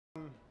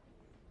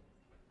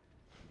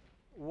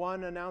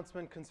One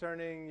announcement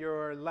concerning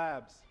your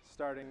labs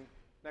starting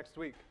next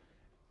week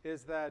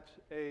is that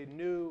a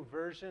new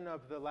version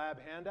of the lab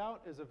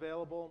handout is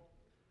available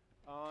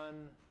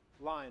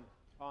online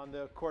on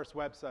the course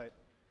website.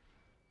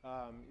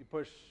 You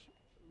push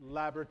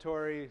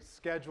laboratory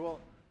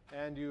schedule,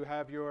 and you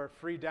have your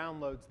free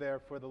downloads there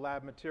for the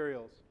lab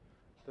materials.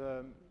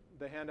 The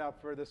handout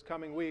for this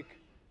coming week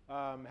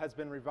has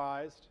been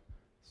revised.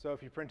 So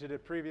if you printed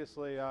it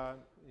previously,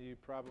 you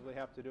probably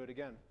have to do it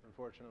again,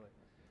 unfortunately.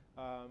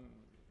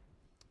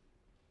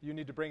 You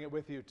need to bring it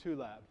with you to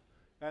lab.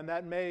 And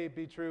that may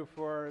be true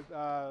for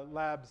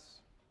labs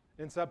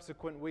in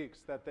subsequent weeks,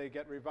 that they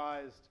get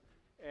revised,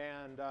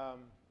 and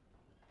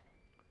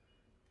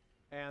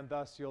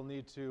thus you'll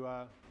need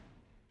to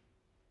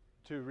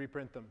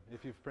reprint them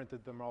if you've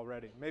printed them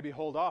already. Maybe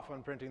hold off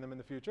on printing them in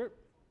the future,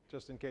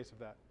 just in case of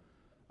that.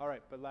 All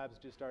right, but labs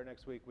do start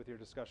next week with your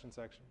discussion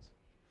sections.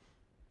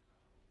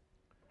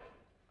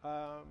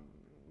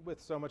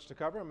 With so much to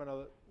cover, I'm going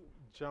to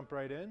jump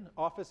right in.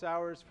 Office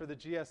hours for the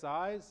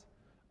GSIs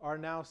are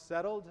now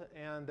settled,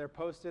 and they're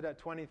posted at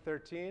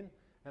 2013,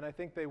 and I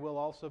think they will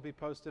also be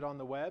posted on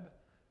the web.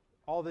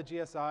 All the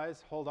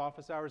GSIs hold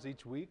office hours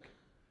each week.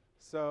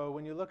 So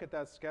when you look at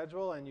that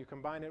schedule and you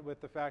combine it with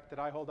the fact that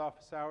I hold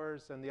office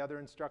hours and the other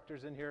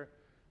instructors in here,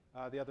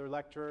 the other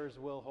lecturers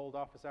will hold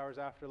office hours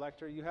after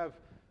lecture, you have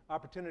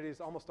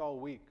opportunities almost all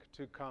week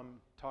to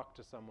come talk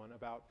to someone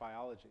about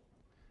biology.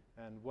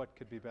 And what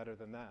could be better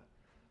than that?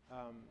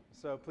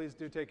 So please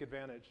do take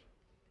advantage.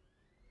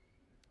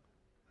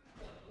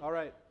 All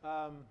right.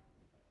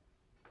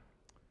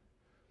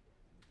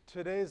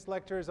 Today's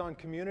lecture is on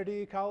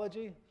community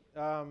ecology.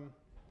 I'm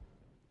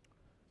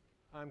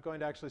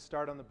going to actually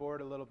start on the board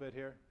a little bit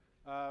here.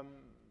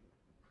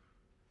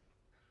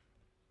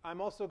 I'm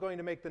also going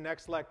to make the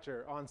next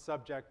lecture on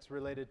subjects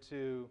related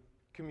to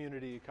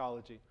community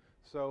ecology.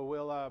 So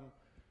we'll,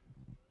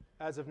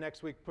 as of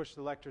next week, push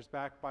the lectures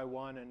back by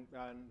one and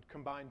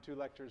combine two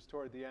lectures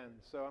toward the end.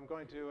 So I'm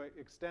going to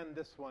extend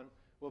this one.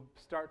 We'll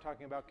start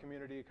talking about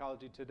community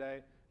ecology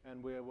today,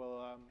 and we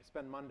will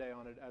spend Monday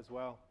on it as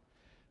well.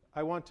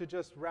 I want to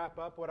just wrap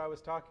up what I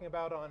was talking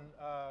about on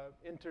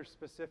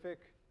interspecific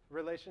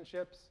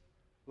relationships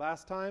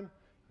last time.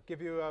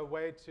 Give you a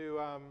way to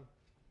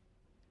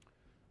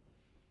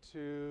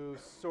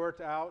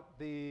sort out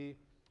the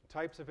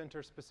types of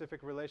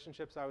interspecific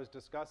relationships I was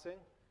discussing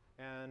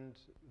and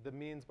the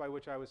means by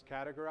which I was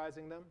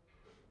categorizing them.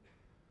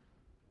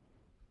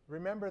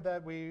 Remember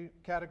that we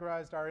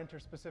categorized our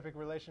interspecific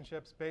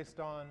relationships based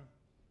on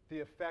the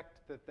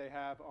effect that they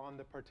have on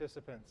the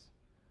participants.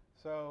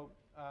 So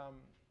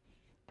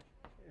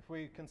if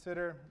we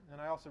consider,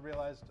 and I also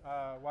realized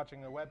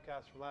watching the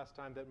webcast for last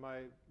time that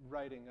my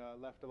writing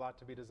left a lot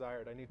to be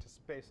desired. I need to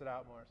space it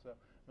out more, so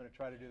I'm going to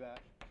try to do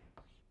that.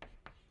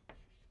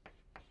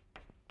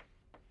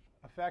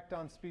 Effect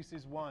on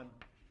species 1.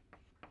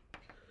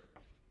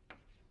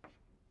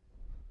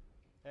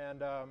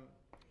 And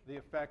the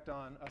effect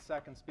on a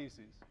second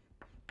species.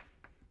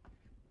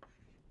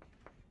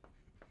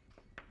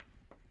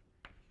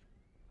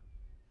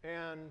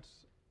 And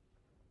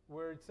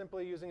we're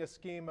simply using a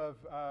scheme of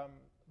a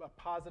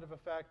positive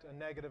effect, a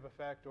negative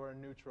effect, or a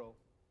neutral,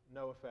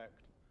 no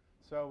effect.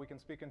 So we can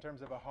speak in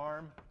terms of a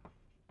harm,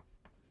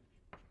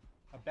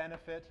 a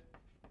benefit,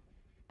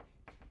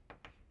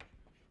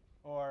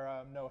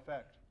 or no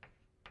effect.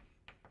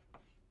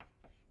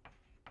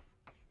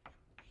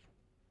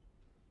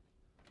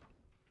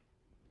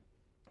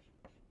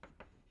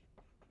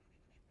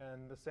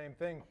 And the same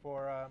thing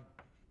for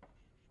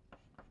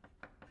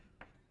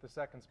the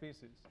second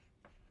species.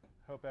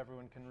 Hope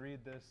everyone can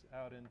read this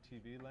out in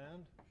TV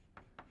land.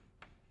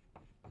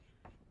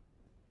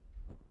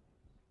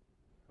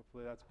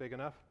 Hopefully that's big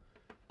enough.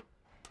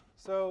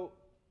 So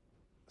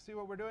see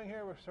what we're doing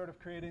here? We're sort of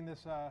creating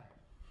this,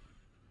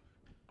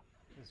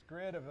 this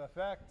grid of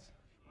effects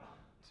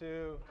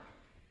to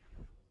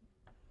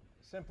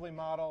simply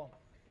model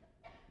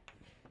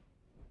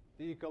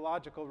the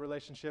ecological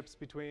relationships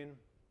between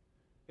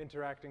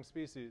interacting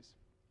species,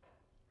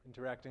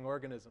 interacting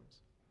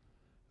organisms.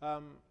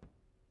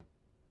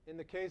 In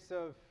the case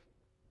of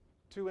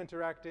two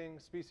interacting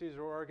species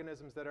or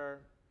organisms that are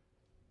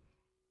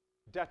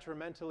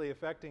detrimentally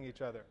affecting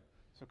each other,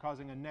 so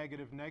causing a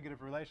negative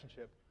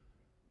relationship,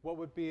 what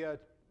would be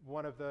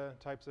one of the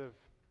types of,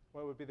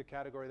 what would be the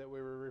category that we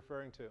were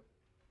referring to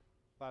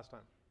last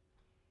time?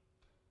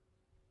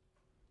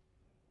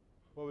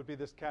 What would be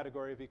this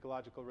category of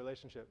ecological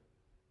relationship?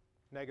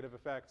 Negative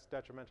effects,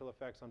 detrimental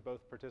effects on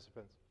both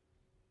participants.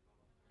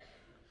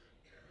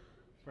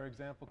 For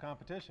example,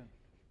 competition.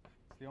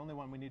 It's the only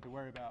one we need to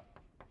worry about.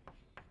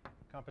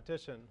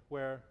 Competition,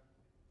 where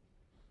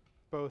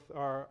both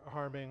are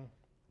harming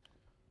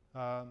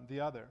the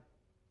other.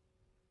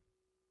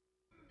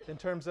 In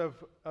terms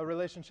of a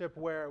relationship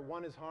where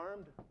one is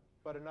harmed,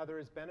 but another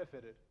is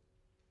benefited.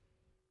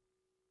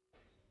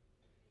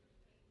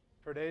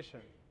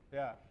 Predation,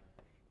 yeah.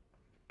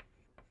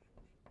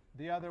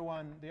 The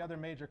other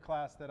major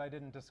class that I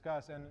didn't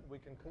discuss, and we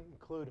can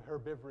include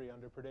herbivory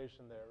under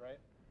predation there, right?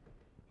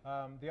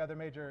 The other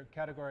major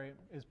category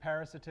is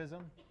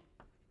parasitism.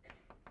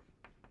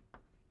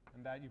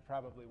 And that you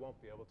probably won't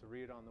be able to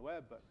read on the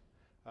web, but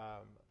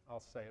I'll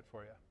say it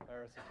for you,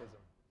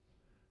 parasitism.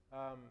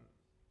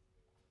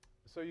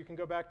 So you can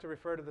go back to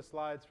refer to the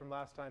slides from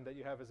last time that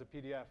you have as a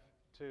PDF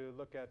to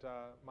look at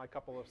my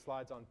couple of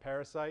slides on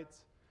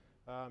parasites.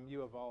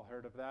 You have all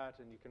heard of that,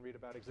 and you can read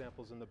about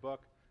examples in the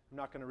book. I'm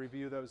not going to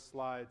review those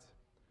slides.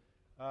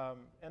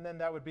 And then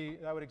that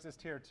would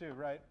exist here too,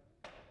 right?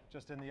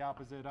 Just in the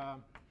opposite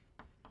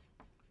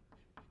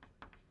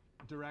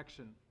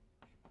direction.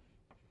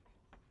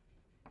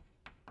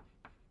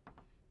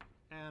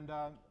 And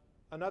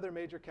another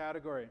major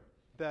category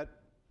that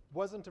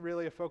wasn't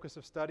really a focus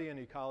of study in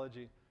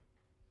ecology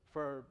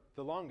for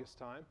the longest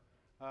time.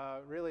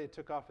 Really, it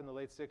took off in the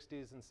late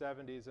 60s and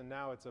 70s, and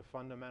now it's a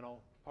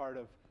fundamental part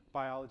of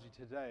biology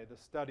today, the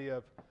study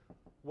of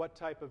what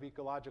type of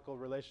ecological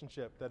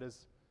relationship that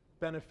is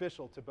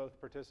beneficial to both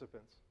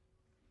participants.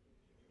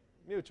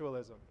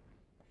 Mutualism.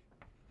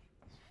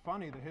 It's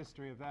funny, the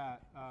history of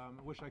that. I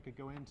wish I could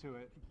go into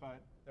it,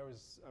 but there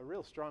was a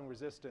real strong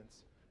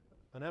resistance,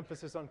 an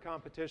emphasis on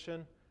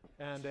competition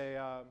and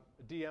a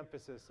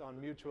de-emphasis on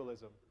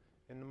mutualism.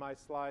 In my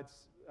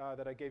slides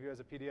that I gave you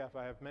as a PDF,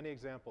 I have many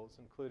examples,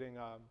 including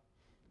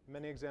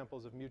many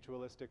examples of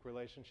mutualistic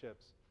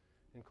relationships,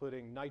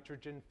 including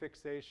nitrogen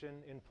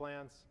fixation in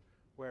plants,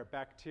 where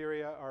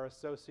bacteria are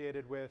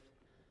associated with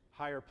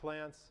higher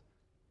plants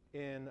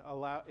in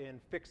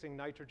fixing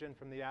nitrogen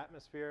from the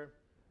atmosphere,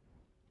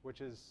 which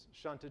is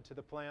shunted to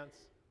the plants,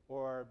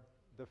 or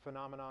the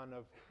phenomenon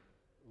of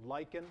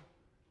lichen.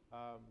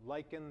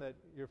 Lichen that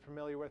you're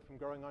familiar with from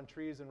growing on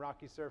trees and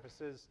rocky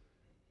surfaces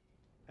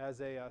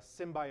as a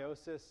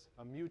symbiosis,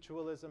 a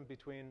mutualism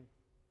between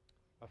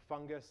a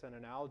fungus and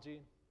an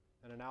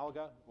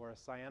alga, or a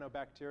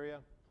cyanobacteria.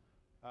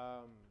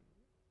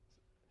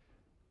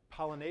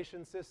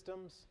 Pollination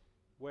systems,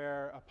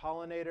 where a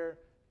pollinator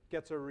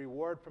gets a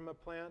reward from a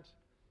plant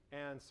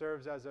and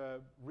serves as a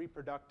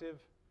reproductive,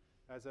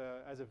 as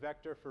a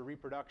vector for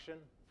reproduction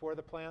for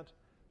the plant.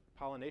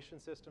 Pollination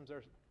systems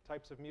are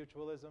types of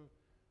mutualism.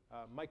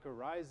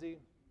 Mycorrhizae,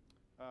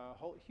 a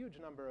whole huge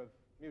number of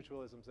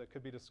mutualisms that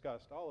could be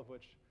discussed, all of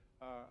which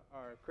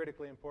are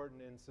critically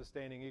important in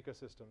sustaining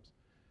ecosystems.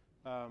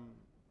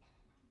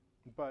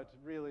 But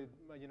really,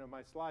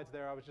 my slides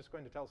there, I was just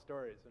going to tell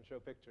stories and show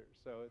pictures.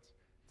 So it's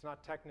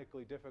not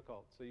technically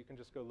difficult. So you can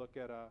just go look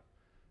at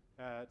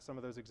some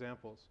of those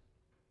examples.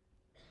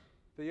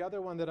 The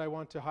other one that I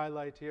want to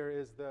highlight here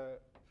is the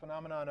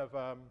phenomenon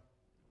of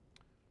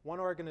one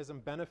organism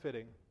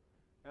benefiting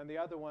and the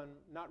other one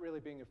not really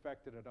being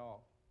affected at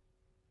all.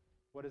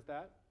 What is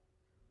that?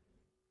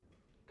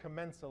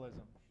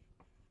 Commensalism.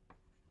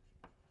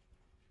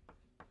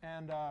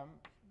 And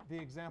the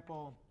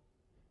example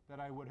that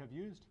I would have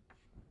used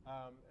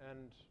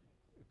and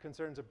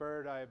concerns a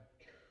bird I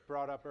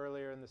brought up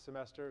earlier in the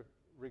semester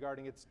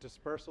regarding its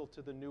dispersal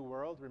to the New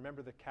World.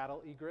 Remember the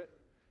cattle egret?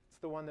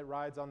 It's the one that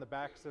rides on the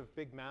backs of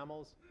big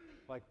mammals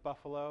like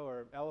buffalo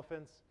or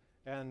elephants.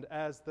 And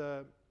as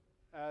the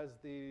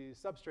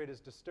substrate is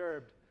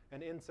disturbed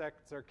and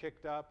insects are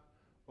kicked up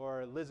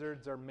or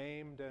lizards are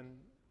maimed and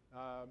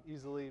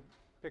easily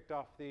picked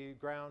off the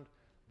ground,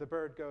 the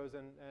bird goes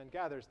and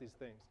gathers these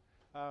things.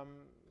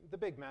 The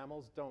big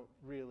mammals don't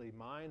really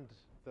mind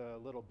the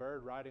little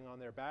bird riding on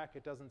their back,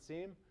 it doesn't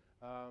seem.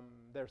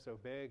 They're so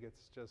big,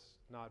 it's just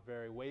not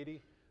very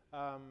weighty.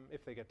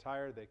 If they get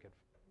tired, they could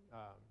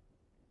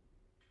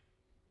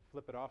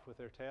flip it off with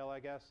their tail, I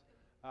guess.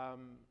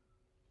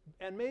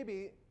 And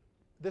maybe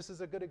this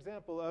is a good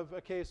example of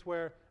a case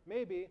where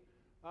maybe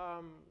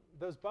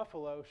those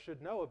buffalo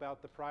should know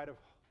about the pride of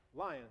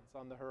lions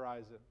on the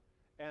horizon.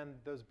 And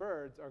those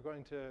birds are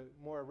going to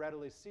more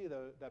readily see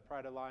that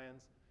pride of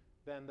lions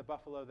than the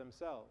buffalo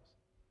themselves.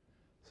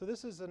 So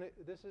this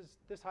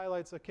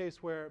highlights a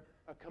case where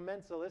a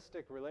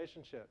commensalistic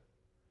relationship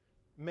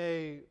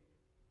may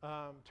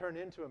turn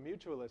into a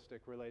mutualistic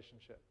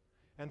relationship,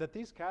 and that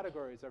these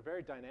categories are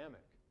very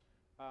dynamic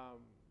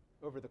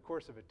over the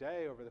course of a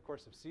day, over the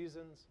course of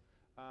seasons,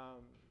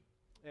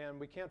 and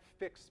we can't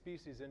fix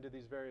species into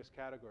these various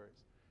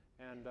categories.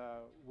 And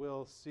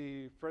we'll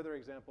see further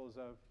examples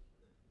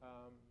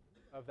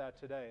of that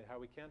today, how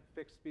we can't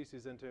fix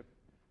species into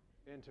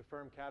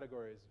firm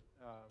categories.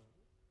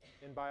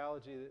 In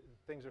biology,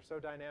 things are so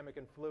dynamic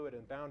and fluid,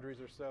 and boundaries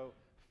are so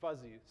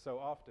fuzzy so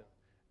often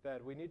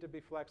that we need to be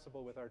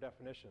flexible with our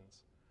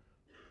definitions.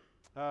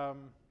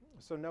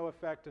 So no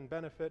effect and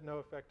benefit, no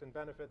effect and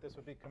benefit. This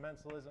would be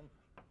commensalism.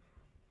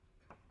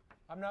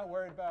 I'm not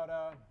worried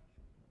about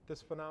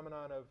this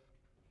phenomenon of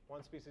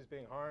one species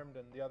being harmed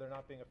and the other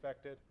not being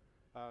affected.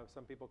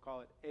 Some people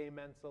call it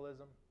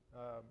amensalism,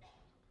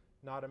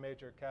 not a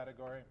major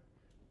category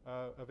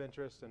of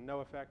interest. And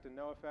no effect,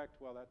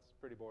 well, that's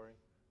pretty boring.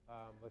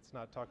 Let's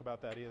not talk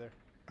about that either.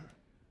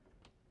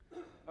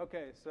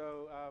 Okay,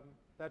 so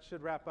that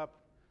should wrap up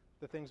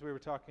the things we were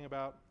talking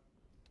about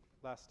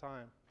last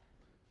time.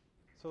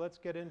 So let's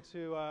get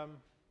into our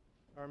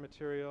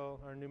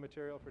new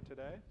material for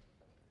today.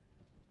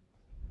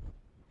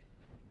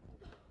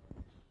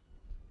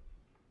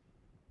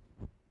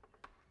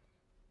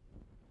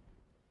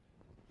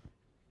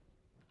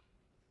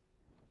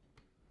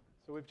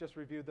 So we've just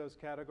reviewed those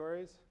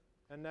categories,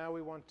 and now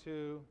we want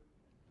to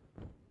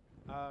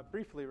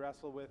briefly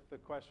wrestle with the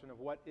question of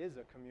what is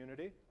a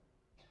community.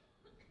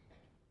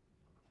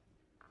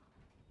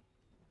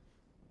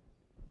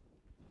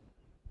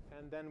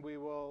 And then we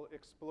will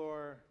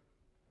explore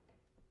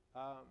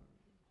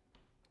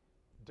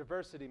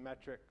diversity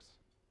metrics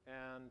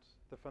and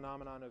the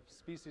phenomenon of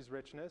species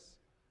richness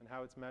and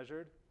how it's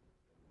measured.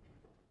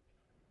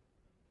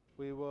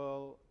 We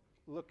will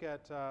look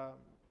at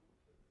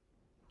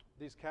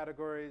these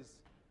categories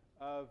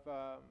of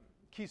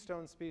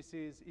keystone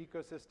species,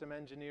 ecosystem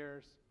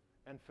engineers,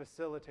 and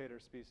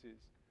facilitator species,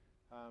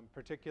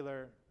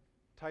 particular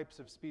types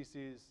of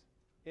species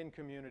in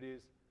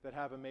communities that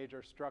have a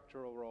major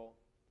structural role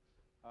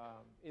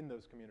in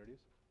those communities.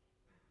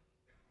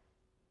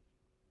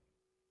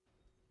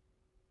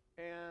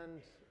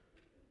 And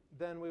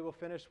then we will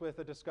finish with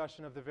a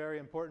discussion of the very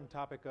important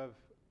topic of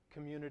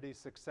community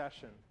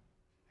succession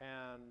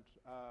and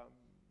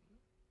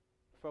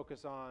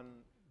focus on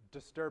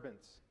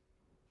disturbance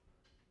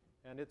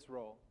and its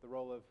role, the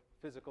role of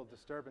physical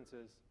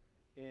disturbances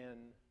in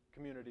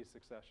community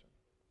succession.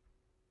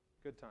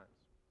 Good times.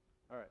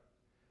 All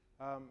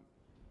right.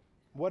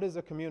 What is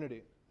a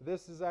community?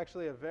 This is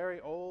actually a very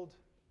old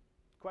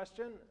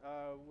question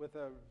with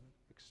an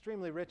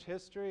extremely rich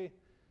history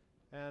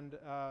and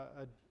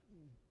a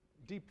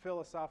deep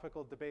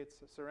philosophical debates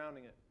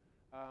surrounding it.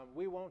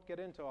 We won't get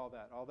into all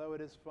that, although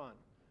it is fun.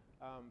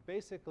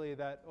 Basically,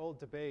 that old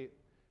debate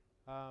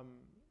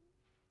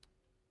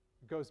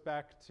goes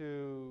back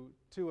to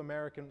two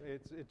American,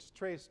 it's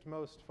traced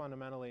most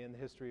fundamentally in the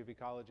history of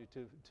ecology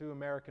to two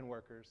American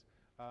workers,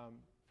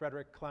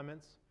 Frederick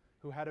Clements,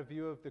 who had a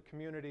view of the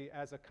community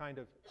as a kind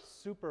of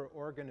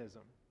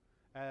superorganism,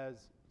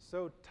 as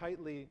so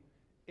tightly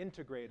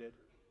integrated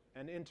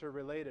and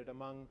interrelated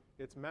among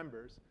its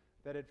members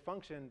that it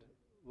functioned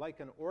like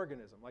an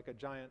organism, like a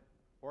giant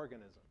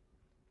organism,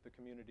 the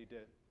community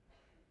did.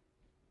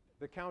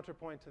 The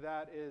counterpoint to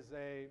that is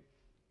a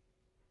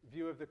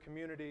view of the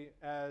community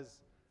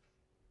as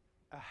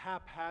a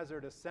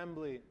haphazard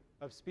assembly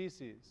of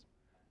species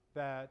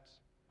that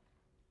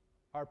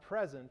are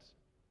present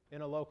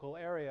in a local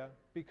area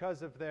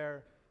because of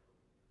their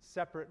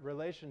separate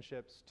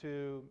relationships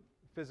to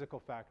physical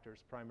factors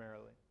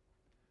primarily.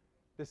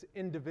 This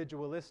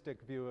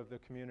individualistic view of the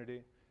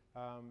community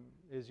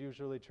is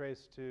usually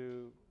traced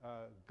to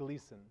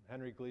Gleason,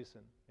 Henry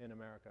Gleason in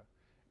America.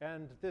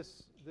 And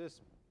this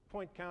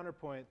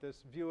point-counterpoint,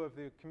 this view of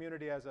the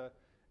community as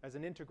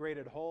an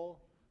integrated whole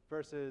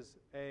versus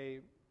a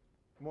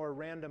more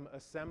random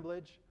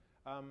assemblage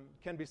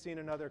can be seen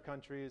in other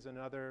countries and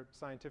other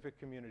scientific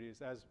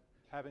communities as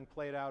having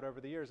played out over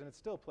the years, and it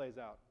still plays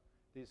out,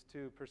 these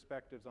two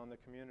perspectives on the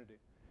community.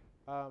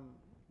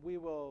 We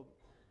will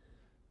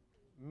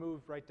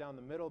move right down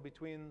the middle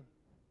between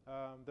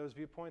those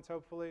viewpoints,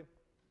 hopefully.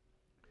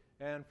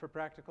 And for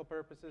practical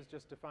purposes,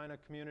 just define a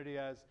community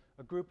as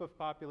a group of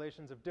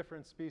populations of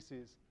different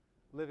species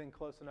living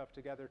close enough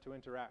together to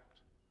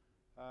interact.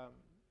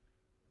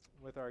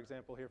 With our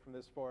example here from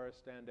this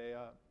forest and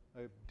a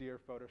deer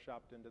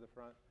photoshopped into the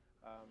front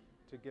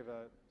to give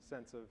a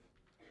sense of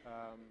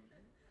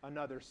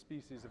another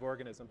species of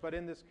organism. But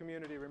in this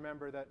community,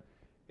 remember that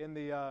in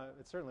the,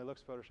 it certainly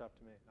looks photoshopped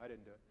to me. I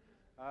didn't do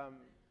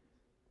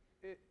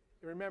it.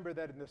 Remember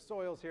that in the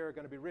soils here are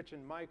going to be rich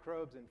in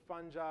microbes and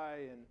fungi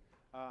and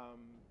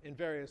in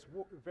various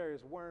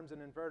worms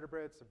and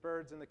invertebrates, the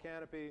birds in the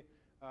canopy,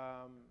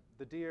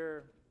 the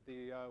deer,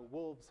 the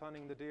wolves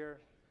hunting the deer,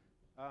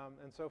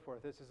 and so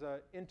forth. This is an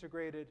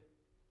integrated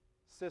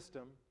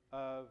system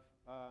of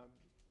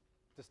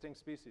distinct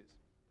species.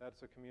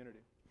 That's a community.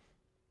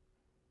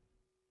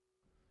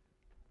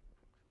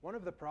 One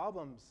of the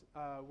problems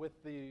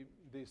with the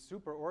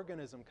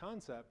superorganism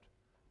concept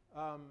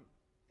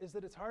is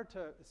that it's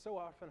so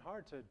often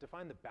hard to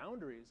define the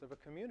boundaries of a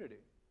community.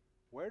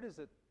 Where does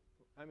it,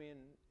 I mean,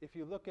 if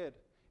you look at,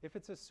 if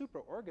it's a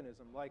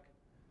superorganism, like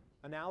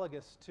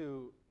analogous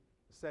to,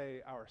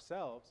 say,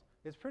 ourselves,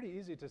 it's pretty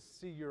easy to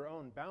see your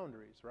own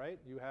boundaries, right?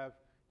 You have,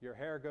 your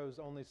hair goes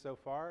only so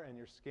far and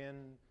your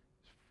skin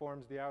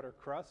forms the outer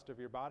crust of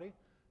your body.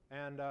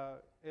 And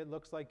it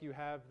looks like you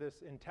have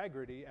this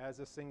integrity as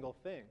a single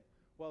thing.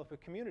 Well, if a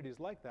community is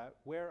like that,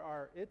 where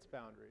are its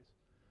boundaries?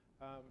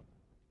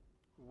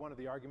 One of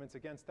the arguments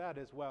against that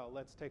is, well,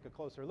 let's take a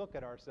closer look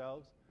at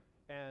ourselves,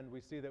 and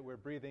we see that we're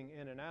breathing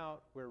in and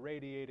out, we're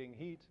radiating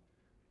heat,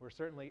 we're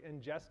certainly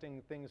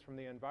ingesting things from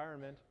the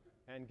environment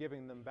and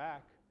giving them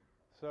back.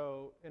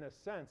 So in a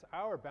sense,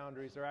 our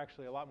boundaries are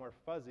actually a lot more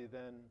fuzzy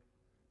than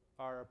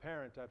are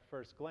apparent at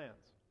first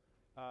glance.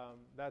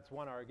 That's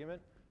one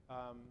argument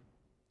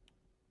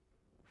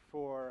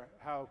for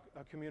how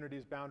a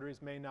community's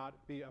boundaries may not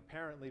be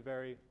apparently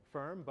very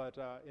firm, but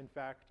in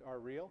fact are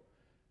real.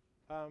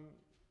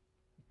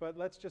 But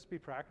let's just be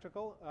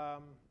practical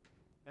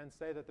and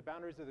say that the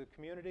boundaries of the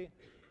community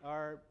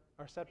are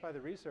set by the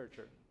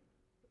researcher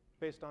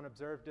based on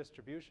observed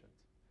distributions.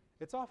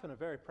 It's often a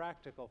very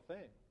practical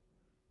thing.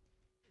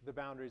 the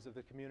boundaries of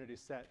the community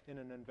set in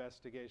an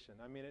investigation.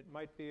 I mean, it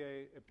might be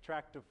a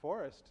tract of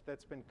forest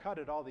that's been cut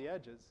at all the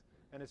edges,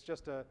 and it's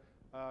just a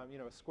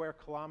square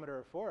kilometer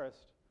of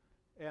forest,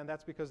 and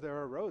that's because there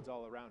are roads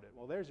all around it.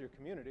 Well, there's your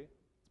community.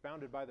 It's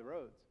bounded by the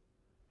roads.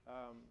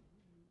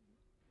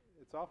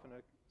 It's often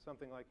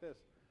something like this.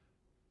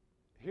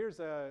 Here's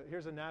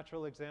a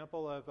natural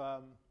example of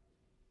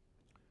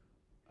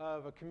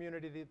a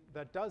community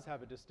that does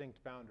have a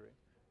distinct boundary.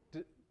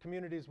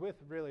 Communities with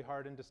really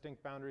hard and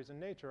distinct boundaries in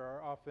nature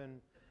are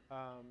often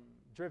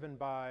driven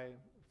by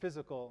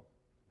physical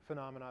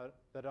phenomena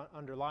that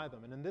underlie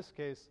them. And in this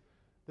case,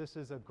 this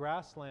is a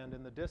grassland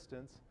in the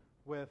distance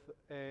with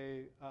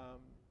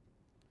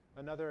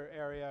another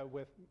area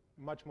with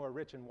much more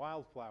rich in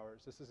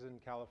wildflowers. This is in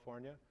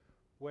California,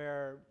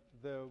 where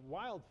the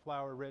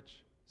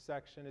wildflower-rich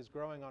section is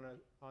growing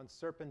on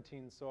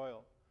serpentine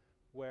soil,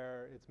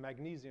 where it's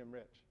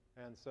magnesium-rich.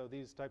 And so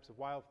these types of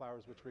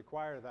wildflowers, which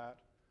require that,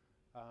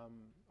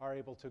 are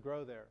able to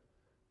grow there.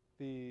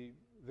 The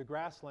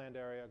grassland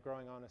area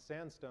growing on a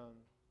sandstone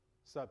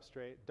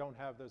substrate don't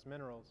have those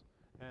minerals,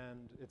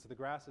 and it's the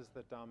grasses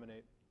that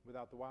dominate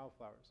without the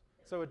wildflowers.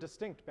 So a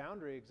distinct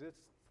boundary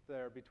exists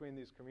there between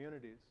these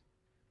communities.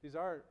 These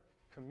are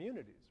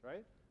communities,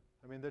 right?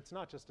 I mean, it's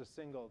not just a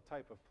single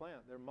type of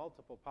plant. There are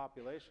multiple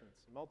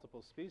populations,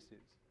 multiple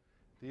species.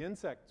 The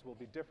insects will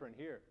be different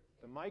here.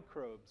 The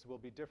microbes will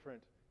be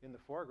different in the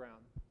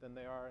foreground than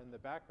they are in the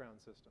background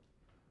system.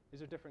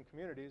 These are different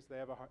communities. They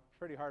have a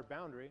pretty hard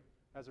boundary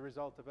as a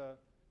result of a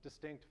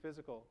distinct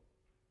physical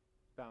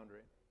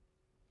boundary.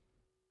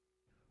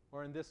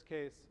 Or in this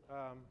case,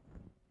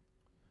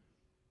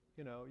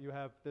 you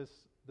have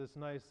this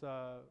nice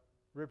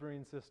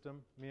riverine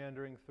system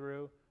meandering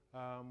through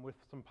with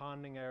some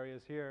ponding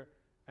areas here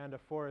and a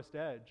forest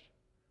edge.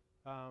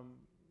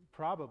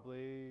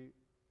 Probably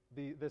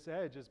this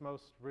edge is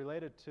most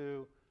related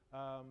to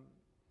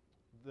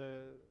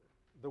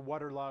the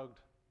waterlogged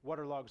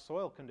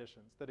soil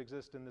conditions that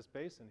exist in this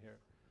basin here.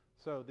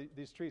 So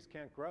these trees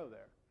can't grow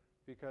there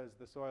because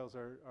the soils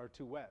are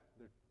too wet.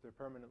 They're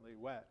permanently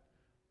wet,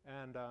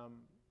 and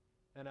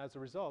as a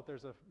result,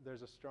 there's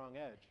a strong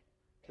edge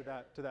to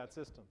that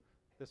system.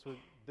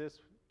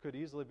 This could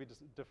easily be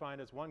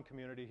defined as one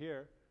community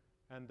here,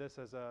 and this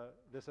as a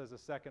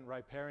second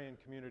riparian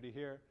community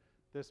here.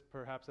 This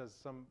perhaps as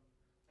some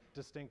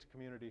distinct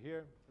community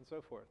here, and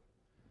so forth.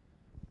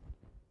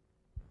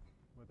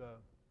 With a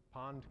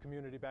pond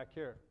community back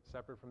here,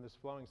 separate from this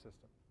flowing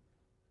system.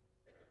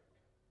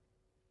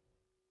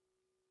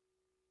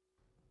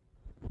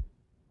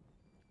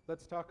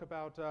 Let's talk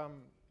about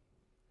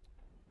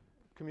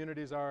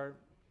communities are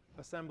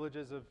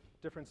assemblages of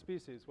different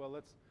species. Well,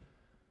 let's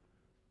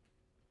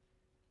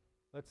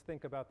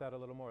think about that a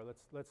little more.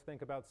 Let's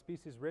think about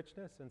species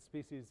richness and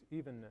species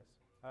evenness.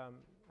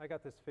 I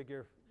got this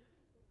figure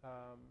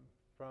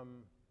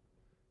from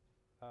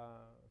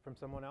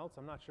someone else.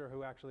 I'm not sure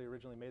who actually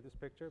originally made this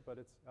picture, but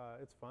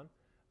it's fun.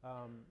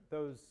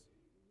 Those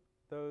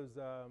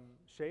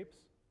shapes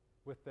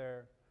with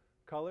their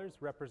colors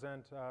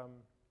represent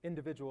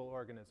individual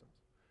organisms.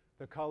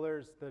 The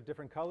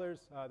different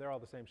colors, they're all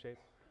the same shape.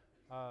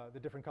 The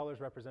different colors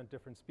represent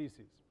different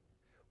species.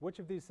 Which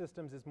of these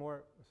systems is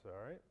more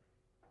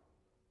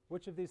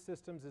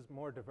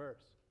diverse?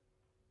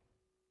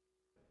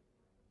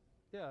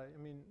 Yeah, I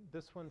mean,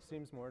 this one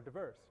seems more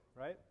diverse,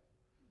 right?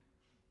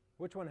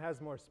 Which one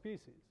has more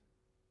species?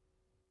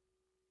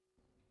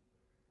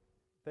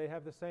 They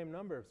have the same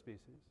number of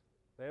species.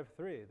 They have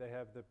 3. They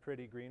have the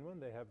pretty green one,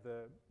 they have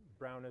the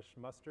brownish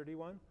mustardy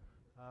one,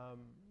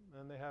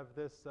 and they have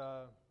this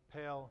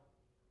pale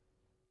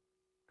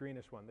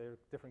greenish one. They're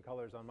different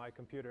colors on my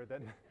computer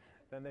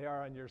than they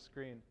are on your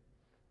screen.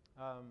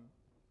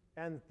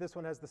 And this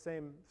one has the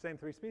same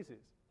 3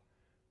 species.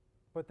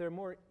 But they're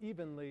more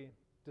evenly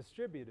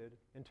distributed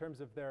in terms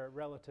of their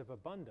relative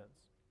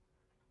abundance.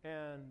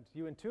 And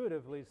you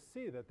intuitively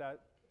see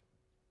that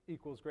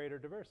equals greater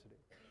diversity.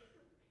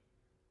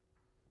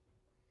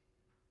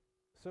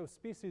 So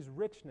species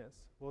richness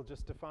we'll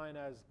just define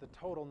as the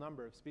total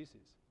number of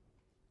species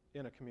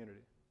in a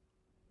community.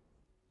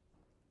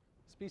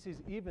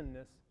 Species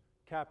evenness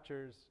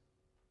captures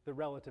the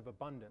relative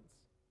abundance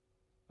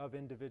of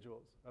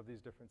individuals of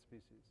these different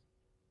species.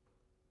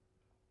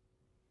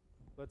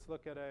 Let's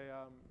look at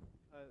I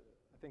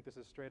think this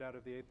is straight out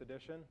of the 8th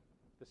edition,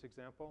 this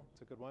example.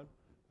 It's a good one.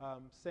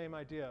 Same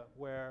idea,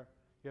 where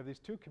you have these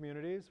 2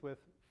 communities with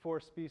 4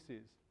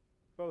 species.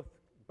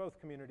 Both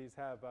communities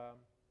have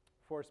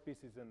 4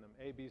 species in them,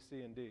 A, B,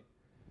 C, and D.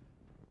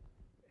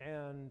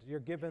 And you're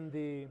given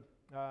the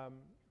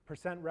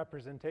percent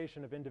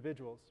representation of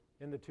individuals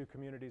in the 2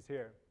 communities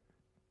here.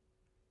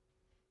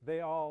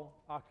 They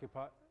all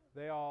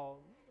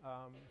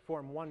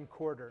form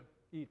 1/4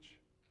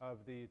 each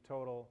of the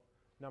total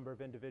number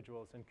of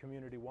individuals in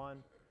community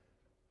 1.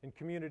 In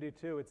community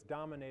 2, it's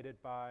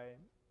dominated by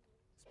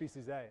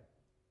species A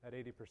at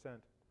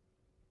 80%.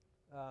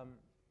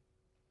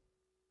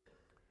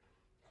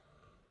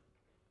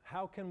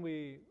 How can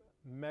we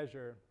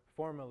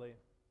formally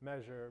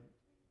measure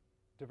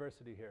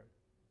diversity here?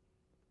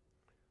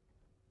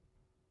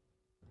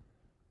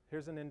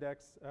 Here's an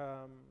index.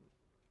 I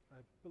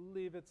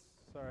believe it's,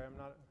 sorry,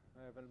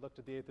 I haven't looked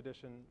at the 8th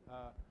edition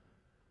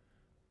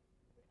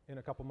in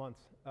a couple months.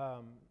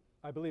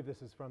 I believe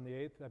this is from the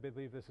 8th. I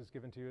believe this is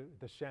given to you,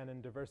 the Shannon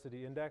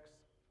Diversity Index.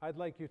 I'd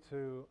like you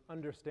to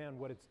understand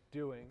what it's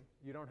doing.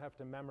 You don't have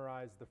to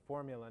memorize the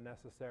formula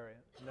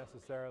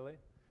necessarily,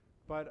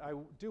 but I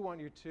do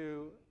want you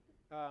to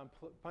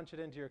punch it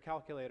into your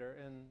calculator,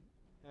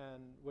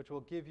 and which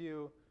will give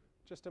you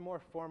just a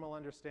more formal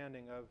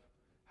understanding of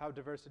how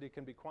diversity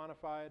can be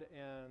quantified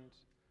and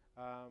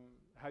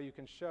how you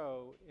can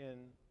show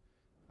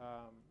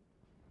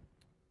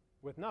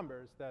with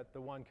numbers that the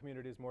one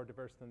community is more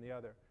diverse than the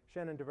other.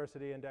 Shannon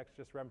Diversity Index,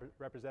 just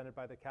represented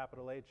by the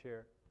capital H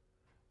here.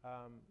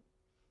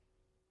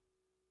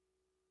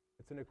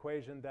 It's an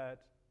equation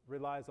that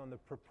relies on the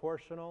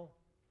proportional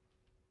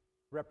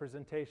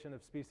representation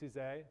of species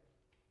A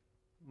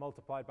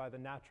multiplied by the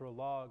natural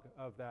log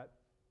of that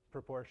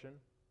proportion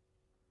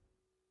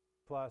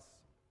plus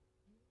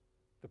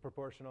the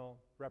proportional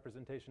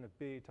representation of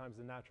B times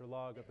the natural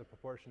log of the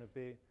proportion of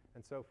B,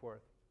 and so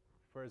forth,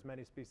 for as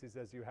many species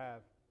as you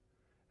have.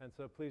 And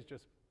so please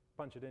just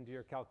punch it into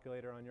your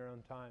calculator on your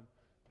own time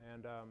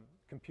and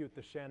compute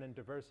the Shannon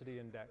Diversity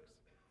Index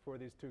for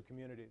these two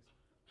communities.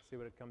 See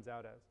what it comes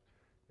out as.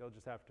 You'll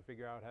just have to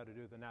figure out how to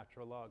do the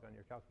natural log on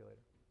your calculator.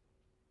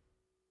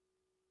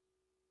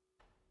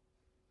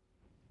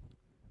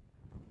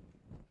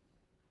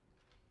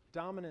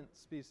 Dominant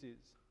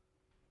species.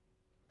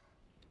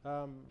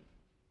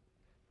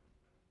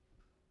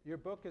 Your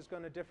book is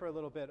going to differ a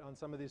little bit on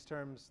some of these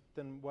terms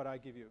than what I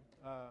give you.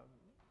 I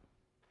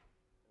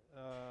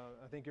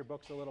think your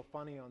book's a little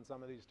funny on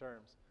some of these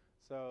terms.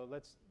 So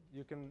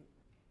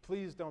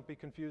please don't be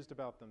confused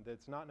about them.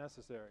 It's not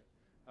necessary.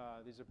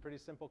 These are pretty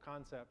simple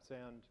concepts,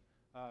 and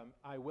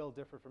I will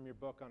differ from your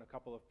book on a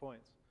couple of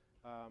points.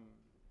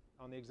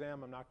 On the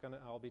exam,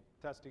 I'll be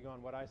testing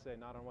on what I say,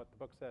 not on what the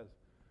book says.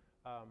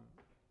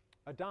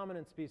 A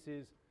dominant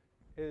species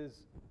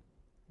is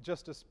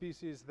just a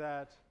species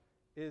that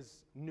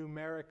is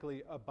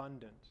numerically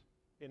abundant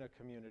in a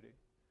community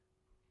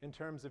in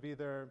terms of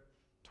either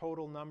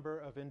total number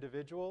of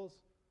individuals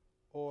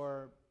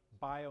or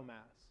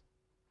biomass.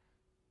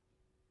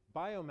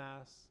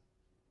 Biomass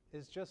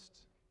is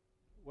just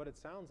what it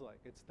sounds like.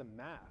 It's the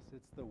mass,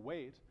 it's the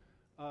weight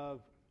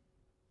of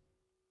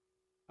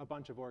a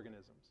bunch of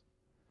organisms.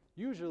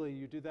 Usually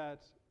you do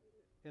that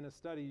in a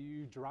study,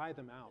 you dry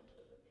them out.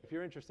 If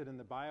you're interested in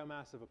the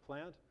biomass of a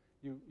plant,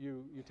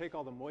 you take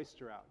all the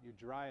moisture out, you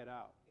dry it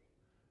out,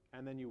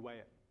 and then you weigh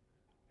it.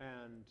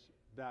 And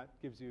that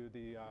gives you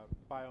the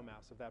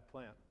biomass of that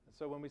plant.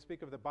 So when we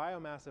speak of the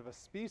biomass of a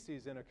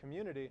species in a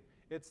community,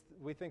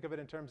 we think of it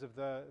in terms of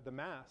the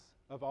mass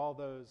of all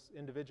those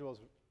individuals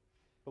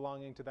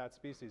belonging to that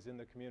species in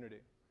the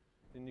community.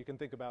 And you can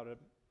think about it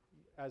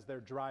as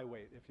their dry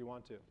weight if you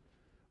want to.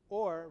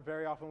 Or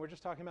very often we're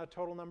just talking about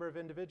total number of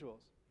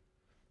individuals.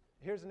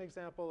 Here's an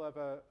example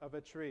of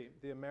a tree,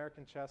 the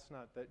American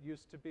chestnut, that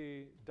used to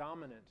be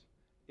dominant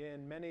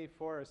in many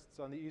forests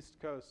on the east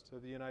coast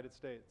of the United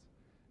States.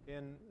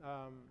 In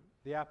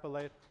the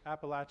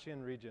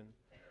Appalachian region,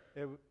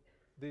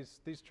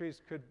 these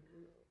trees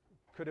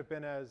could have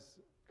been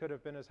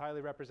as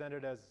highly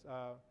represented as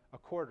a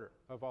quarter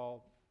of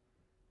all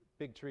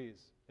big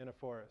trees in a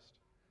forest.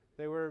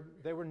 They were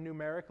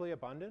numerically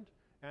abundant,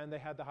 and they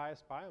had the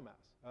highest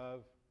biomass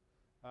of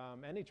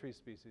any tree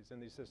species in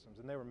these systems,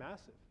 and they were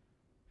massive,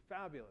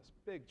 fabulous,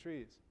 big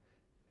trees,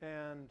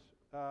 and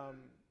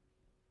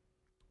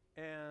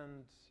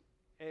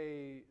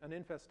an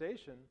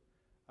infestation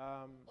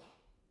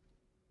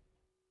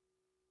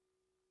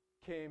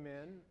came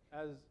in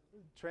as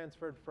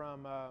transferred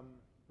from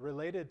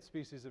related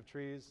species of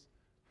trees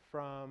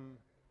from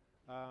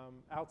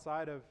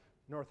outside of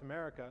North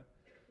America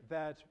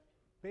that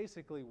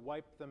basically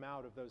wiped them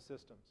out of those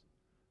systems.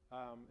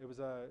 It was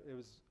a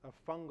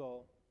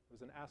fungal, it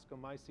was an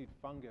ascomycete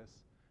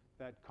fungus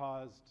that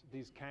caused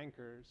these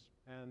cankers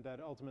and that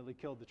ultimately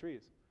killed the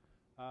trees.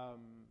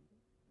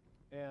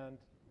 And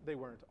they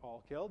weren't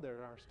all killed.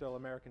 There are still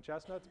American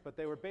chestnuts, but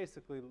they were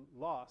basically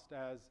lost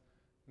as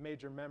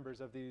major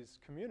members of these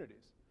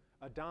communities.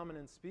 A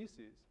dominant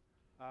species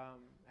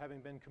having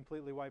been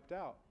completely wiped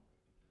out.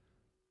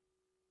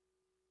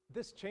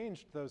 This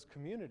changed those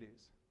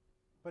communities,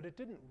 but it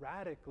didn't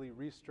radically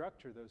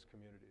restructure those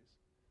communities.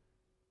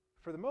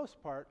 For the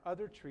most part,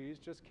 other trees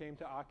just came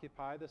to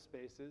occupy the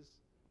spaces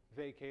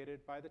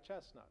vacated by the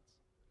chestnuts.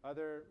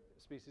 Other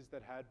species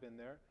that had been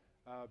there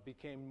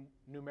became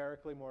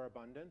numerically more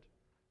abundant.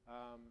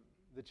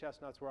 The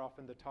chestnuts were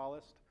often the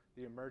tallest,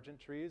 the emergent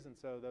trees, and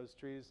so those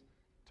trees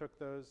took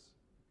those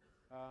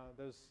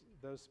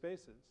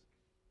spaces.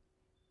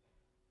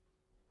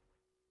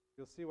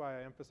 You'll see why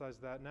I emphasize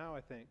that now,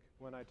 I think,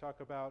 when I talk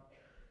about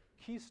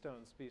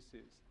keystone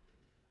species.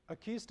 A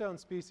keystone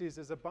species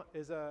is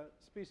a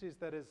species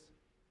that is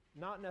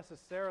not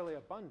necessarily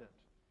abundant,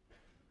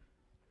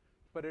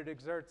 but it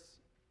exerts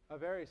a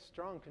very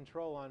strong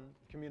control on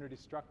community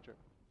structure.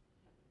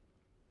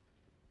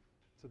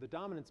 So the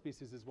dominant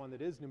species is one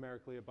that is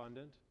numerically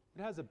abundant,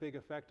 It has a big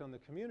effect on the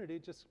community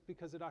just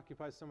because it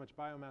occupies so much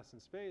biomass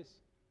and space.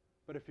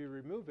 But if you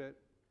remove it,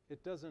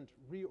 it doesn't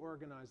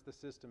reorganize the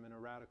system in a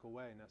radical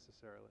way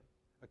necessarily.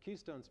 A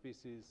keystone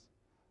species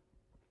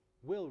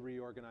will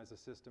reorganize a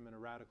system in a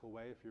radical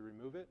way if you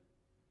remove it.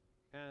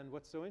 And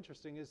what's so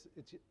interesting is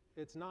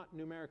it's not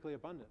numerically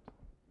abundant.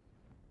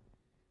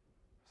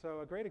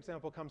 So a great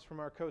example comes from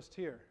our coast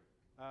here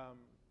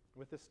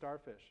with this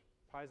starfish,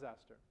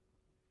 Pyzaster.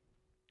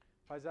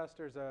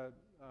 Pyzaster is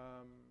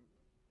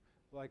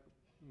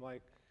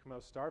like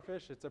most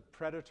starfish, it's a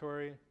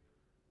predatory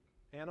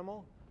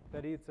animal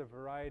that eats a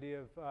variety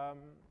of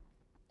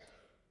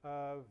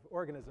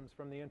organisms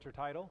from the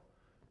intertidal,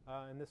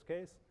 in this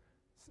case,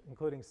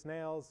 including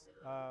snails,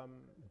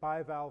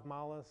 bivalve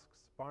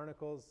mollusks,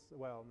 barnacles.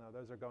 Well, no,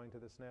 those are going to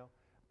the snail.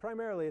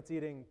 Primarily, it's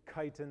eating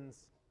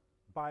chitons,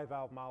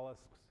 bivalve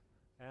mollusks,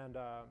 and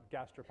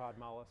gastropod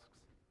mollusks.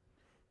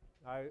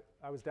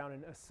 I was down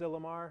in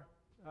Asilomar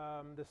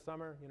this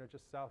summer,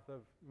 just south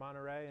of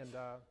Monterey, and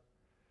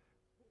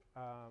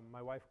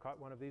my wife caught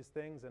one of these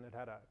things, and it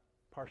had a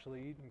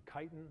partially eaten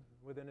chiton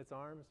within its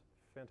arms.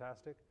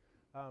 Fantastic.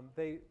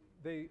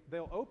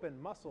 They'll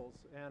open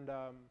mussels and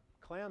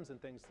clams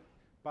and things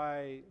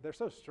they're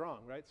so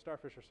strong, right?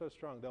 Starfish are so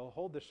strong. They'll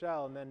hold the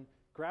shell and then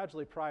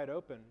gradually pry it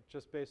open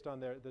just based on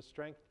the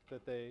strength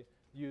that they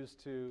use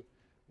to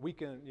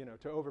weaken,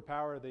 to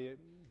overpower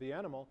the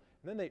animal.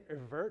 And then they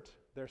invert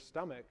their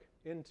stomach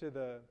into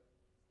the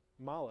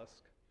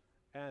mollusk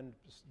and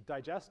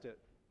digest it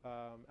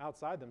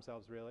outside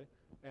themselves, really,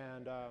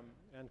 and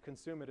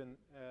consume it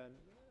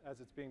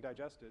as it's being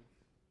digested.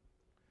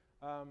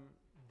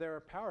 There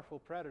are powerful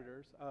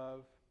predators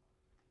of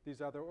these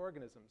other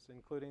organisms,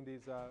 including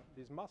these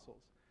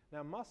mussels.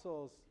 Now,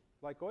 mussels,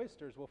 like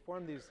oysters, will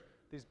form these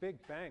big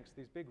banks,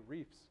 these big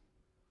reefs,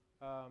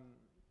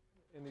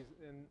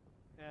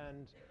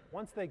 and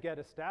once they get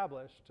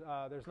established,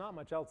 there's not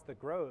much else that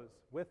grows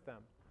with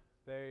them.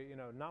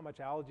 Not much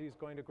algae is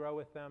going to grow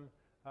with them.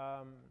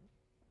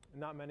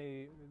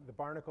 The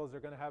barnacles are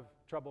going to have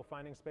trouble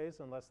finding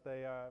space unless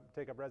they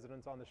take up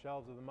residence on the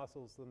shelves of the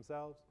mussels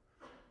themselves.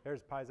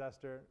 Here's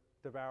Pyzaster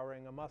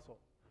devouring a mussel.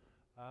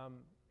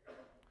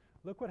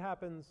 Look what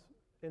happens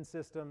in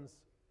systems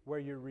where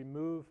you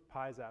remove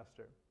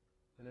Pyzaster.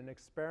 In an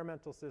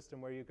experimental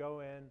system where you go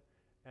in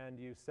and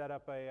you set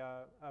up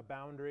a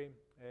boundary,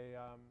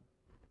 a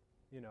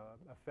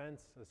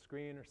fence, a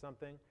screen or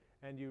something,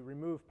 and you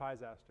remove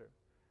Pyzaster.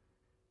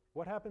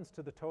 What happens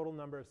to the total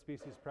number of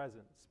species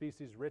present,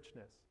 species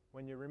richness,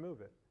 when you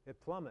remove it? It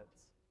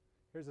plummets.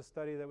 Here's a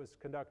study that was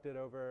conducted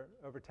over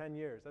 10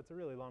 years. That's a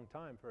really long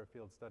time for a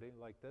field study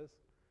like this.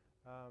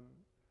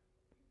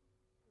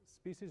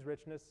 Species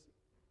richness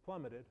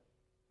plummeted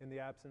in the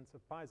absence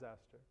of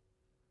Pyzaster.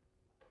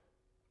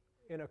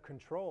 In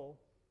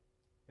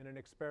an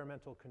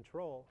experimental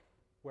control,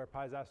 where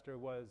Pyzaster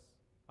was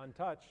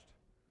untouched,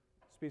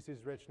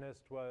 species richness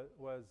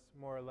was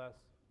more or less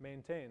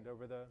maintained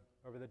over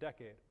the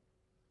decade.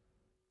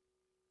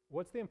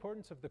 What's the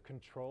importance of the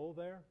control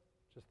there?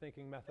 Just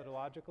thinking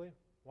methodologically.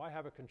 Why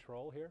have a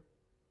control here?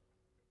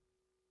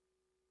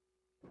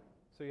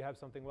 So you have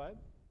something what?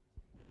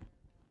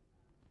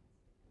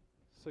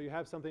 So you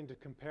have something to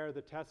compare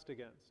the test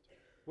against.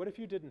 What if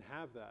you didn't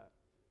have that?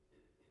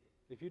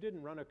 If you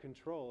didn't run a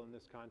control in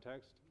this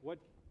context, what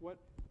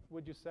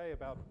would you say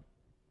about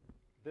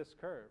this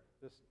curve,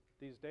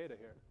 these data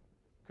here?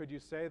 Could you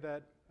say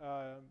that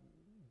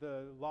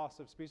the loss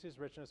of species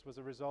richness was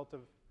a result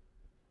of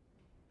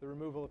the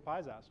removal of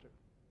Pyzaster?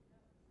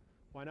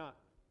 Why not?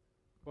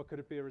 What could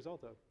it be a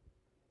result of?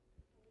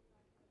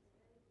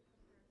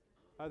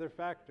 Other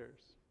factors.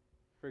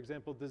 For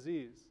example,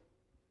 disease.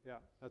 Yeah,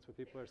 that's what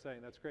people are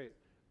saying. That's great.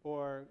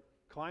 Or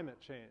climate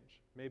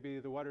change. Maybe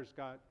the waters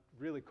got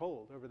really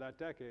cold over that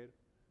decade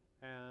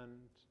and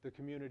the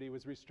community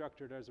was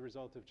restructured as a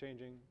result of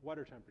changing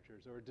water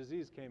temperatures, or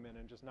disease came in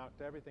and just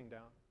knocked everything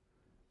down.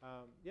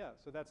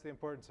 So that's the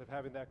importance of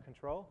having that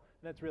control,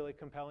 and that's really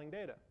compelling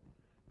data,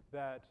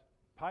 that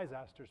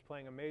Pyzaster is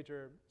playing a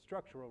major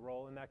structural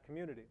role in that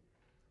community.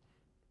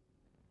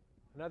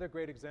 Another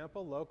great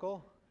example,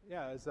 local,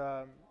 is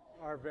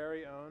our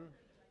very own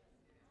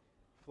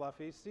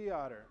fluffy sea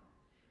otter.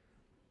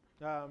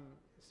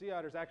 Sea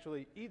otters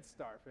actually eat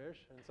starfish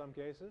in some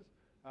cases.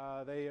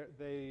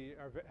 They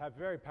have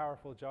very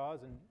powerful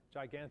jaws and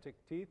gigantic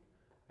teeth,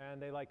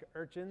 and they like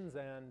urchins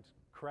and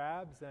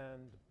crabs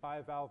and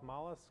bivalve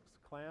mollusks,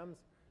 clams,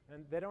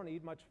 and they don't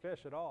eat much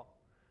fish at all.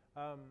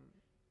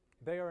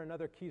 They are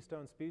another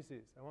keystone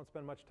species. I won't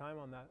spend much time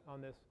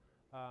on this.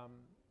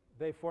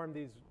 They form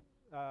these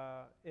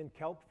in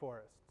kelp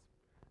forests.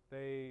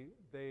 They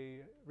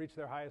reach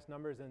their highest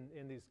numbers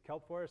in these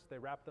kelp forests. They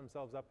wrap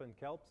themselves up in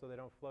kelp so they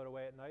don't float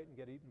away at night and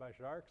get eaten by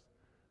sharks.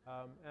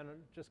 And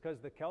just because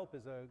the kelp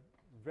is a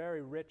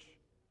very rich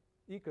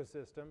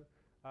ecosystem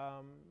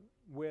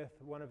with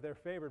one of their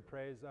favorite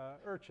preys,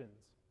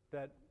 urchins,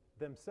 that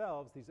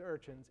themselves, these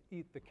urchins,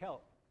 eat the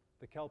kelp.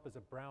 The kelp is a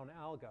brown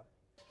alga.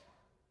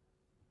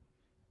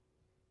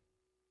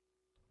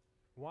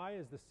 Why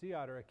is the sea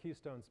otter a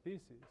keystone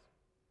species?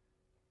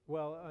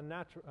 Well,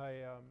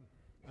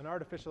 an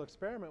artificial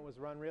experiment was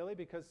run really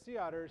because sea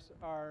otters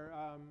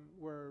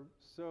were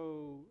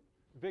so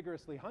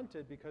vigorously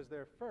hunted because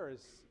their fur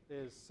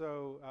is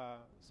so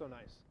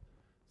nice.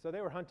 So they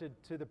were hunted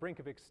to the brink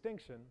of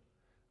extinction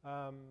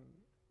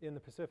in the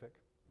Pacific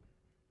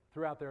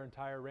throughout their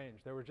entire range.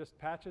 There were just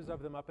patches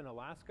of them up in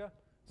Alaska,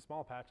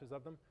 small patches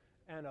of them,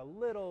 and a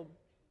little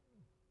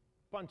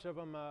bunch of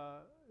them,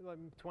 like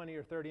 20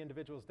 or 30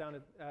 individuals down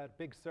at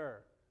Big Sur,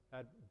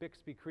 at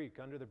Bixby Creek,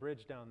 under the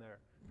bridge down there.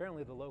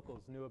 Apparently the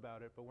locals knew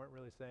about it, but weren't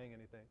really saying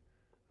anything.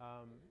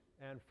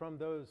 And from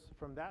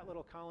that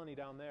little colony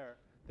down there,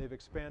 they've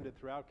expanded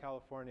throughout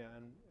California,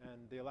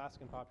 and the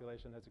Alaskan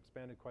population has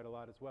expanded quite a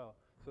lot as well.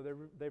 So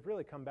they've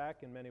really come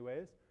back in many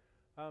ways.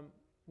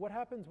 What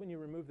happens when you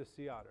remove the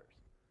sea otters?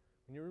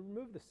 When you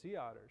remove the sea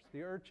otters,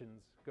 the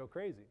urchins go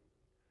crazy.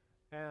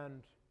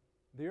 And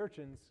the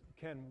urchins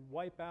can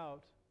wipe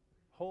out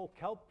whole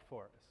kelp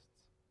forests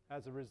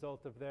as a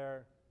result of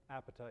their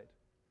appetite.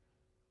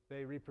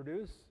 They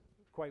reproduce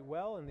quite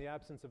well in the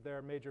absence of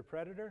their major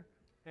predator,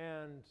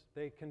 and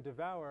they can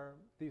devour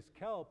these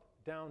kelp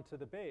down to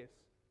the base.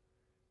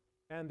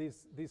 And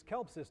these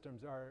kelp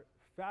systems are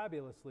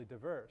fabulously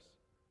diverse.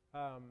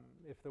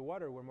 If the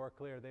water were more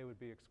clear, they would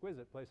be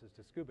exquisite places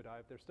to scuba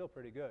dive. They're still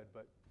pretty good,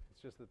 but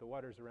it's just that the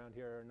waters around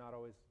here are not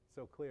always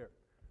so clear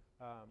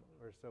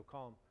or so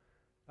calm.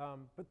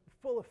 But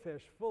full of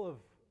fish, full of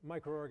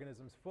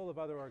microorganisms, full of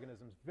other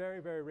organisms, very,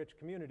 very rich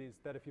communities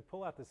that if you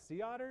pull out the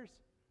sea otters,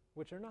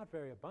 which are not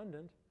very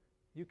abundant,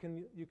 you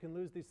can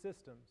lose these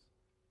systems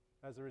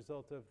as a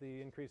result of the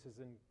increases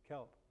in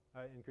kelp,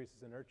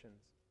 increases in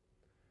urchins.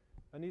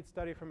 A neat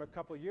study from a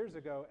couple years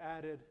ago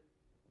added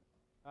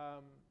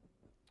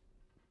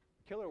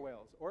killer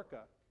whales,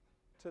 orca,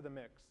 to the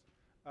mix.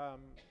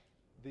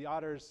 The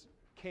otters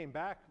came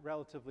back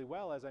relatively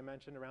well, as I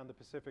mentioned, around the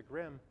Pacific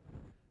Rim,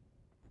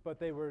 but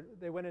they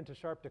went into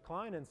sharp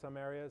decline in some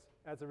areas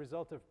as a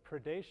result of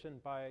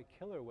predation by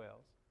killer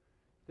whales.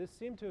 This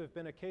seemed to have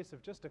been a case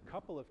of just a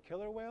couple of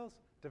killer whales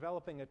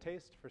developing a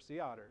taste for sea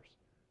otters,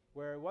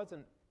 where it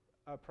wasn't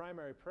a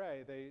primary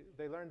prey.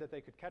 They learned that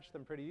they could catch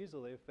them pretty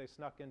easily if they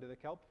snuck into the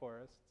kelp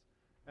forests,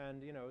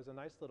 and it was a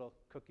nice little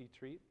cookie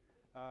treat.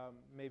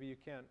 Maybe you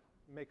can't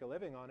make a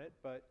living on it,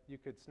 but you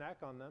could snack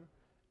on them.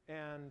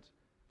 And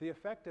the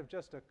effect of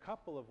just a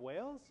couple of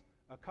whales,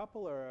 a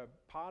couple or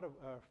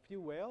a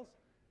few whales,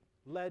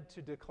 led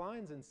to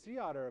declines in sea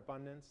otter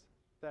abundance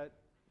that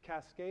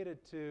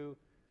cascaded to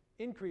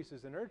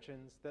increases in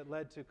urchins that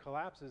led to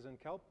collapses in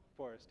kelp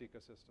forest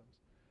ecosystems.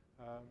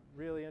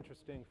 Really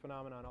interesting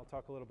phenomenon. I'll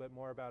talk a little bit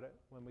more about it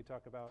when we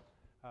talk about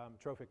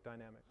trophic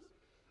dynamics.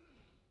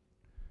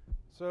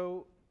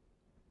 So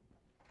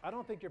I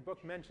don't think your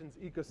book mentions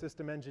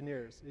ecosystem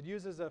engineers. It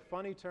uses a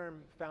funny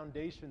term,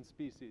 foundation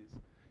species.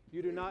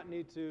 You do not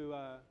need to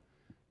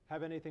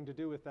have anything to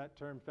do with that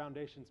term,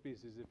 foundation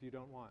species, if you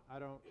don't want.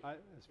 The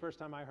first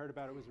time I heard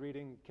about it was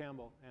reading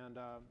Campbell, and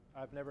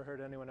I've never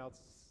heard anyone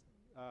else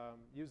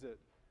use it.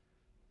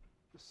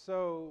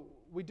 So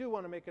we do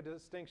want to make a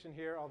distinction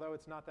here, although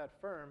it's not that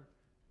firm,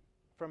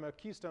 from a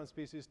keystone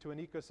species to an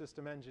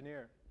ecosystem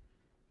engineer.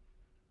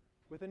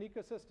 With an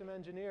ecosystem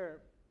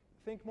engineer,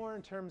 think more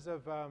in terms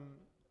of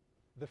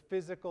the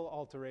physical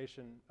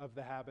alteration of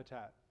the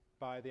habitat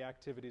by the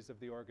activities of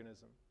the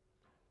organism.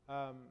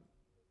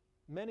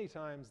 Many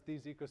times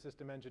these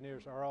ecosystem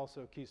engineers are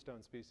also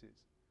keystone species,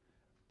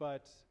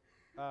 but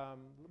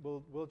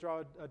we'll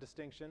draw a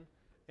distinction,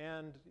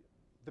 and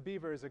the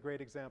beaver is a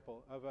great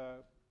example of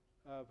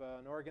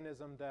an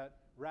organism that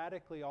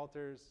radically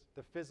alters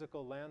the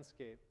physical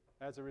landscape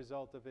as a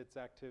result of its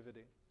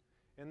activity.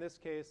 In this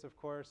case, of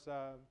course,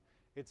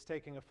 it's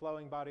taking a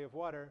flowing body of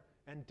water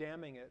and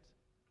damming it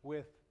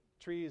with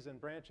trees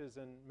and branches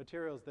and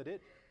materials that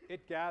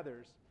it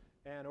gathers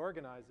and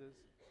organizes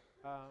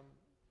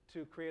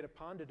to create a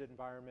ponded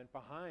environment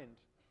behind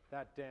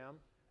that dam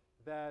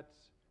that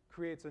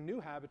creates a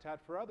new habitat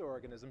for other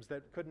organisms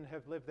that couldn't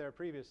have lived there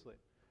previously.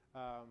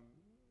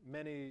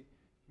 Many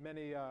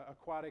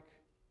aquatic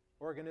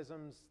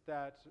organisms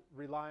that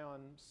rely on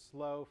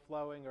slow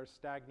flowing or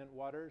stagnant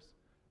waters,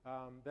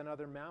 then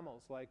other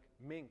mammals like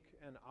mink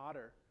and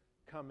otter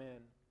come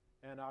in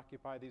and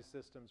occupy these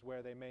systems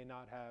where they may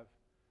not have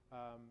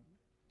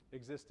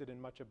existed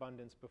in much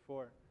abundance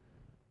before.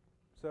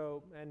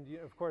 So, and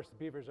of course,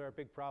 beavers are a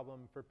big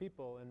problem for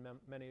people in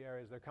many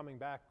areas. They're coming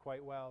back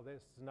quite well.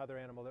 This is another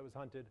animal that was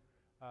hunted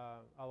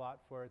a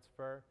lot for its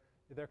fur.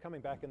 They're coming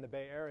back in the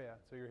Bay Area.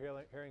 So you're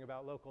hearing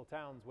about local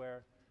towns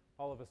where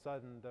all of a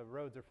sudden the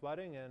roads are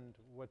flooding, and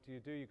what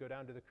do? You go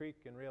down to the creek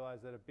and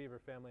realize that a beaver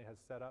family has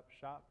set up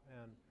shop,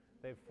 and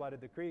they've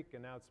flooded the creek,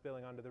 and now it's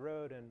spilling onto the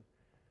road, and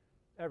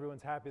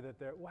everyone's happy that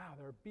there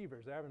are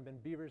beavers. There haven't been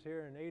beavers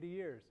here in 80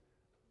 years.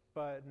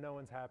 But no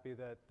one's happy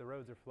that the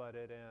roads are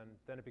flooded, and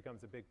then it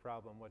becomes a big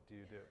problem. What do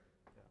you do?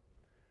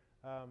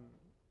 Yeah.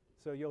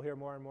 So you'll hear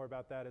more and more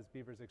about that as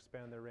beavers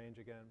expand their range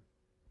again.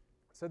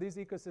 So these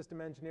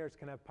ecosystem engineers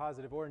can have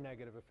positive or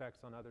negative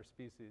effects on other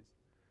species.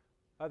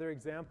 Other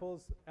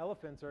examples,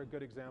 elephants are a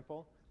good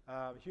example.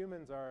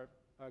 Humans are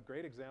a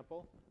great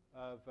example.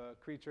 of a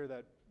creature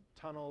that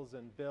tunnels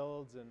and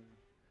builds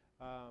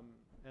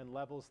and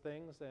levels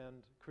things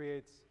and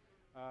creates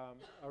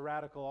a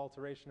radical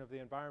alteration of the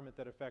environment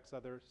that affects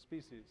other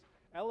species.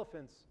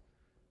 Elephants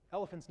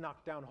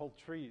knock down whole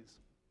trees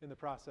in the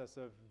process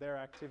of their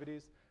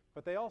activities,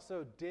 but they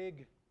also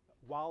dig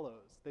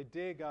wallows. They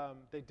dig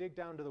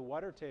down to the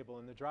water table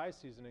in the dry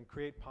season and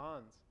create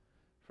ponds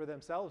for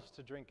themselves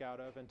to drink out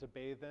of and to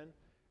bathe in,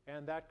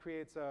 and that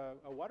creates a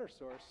water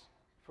source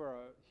for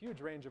a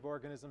huge range of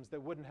organisms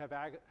that wouldn't have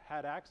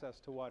had access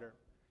to water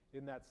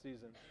in that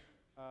season.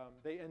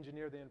 They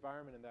engineer the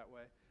environment in that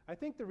way. I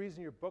think the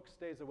reason your book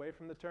stays away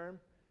from the term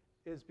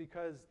is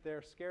because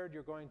they're scared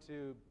you're going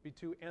to be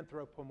too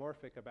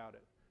anthropomorphic about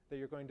it, that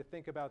you're going to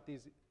think about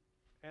these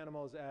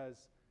animals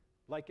as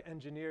like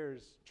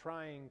engineers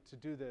trying to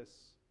do this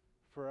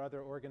for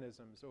other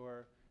organisms,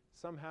 or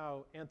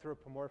somehow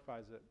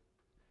anthropomorphize it,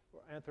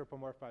 or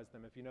anthropomorphize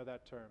them, if you know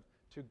that term,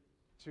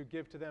 to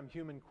give to them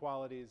human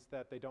qualities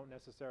that they don't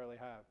necessarily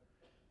have.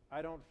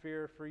 I don't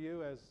fear for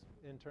you as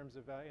in terms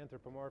of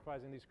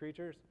anthropomorphizing these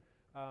creatures.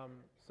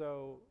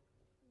 So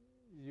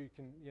you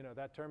can,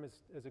 that term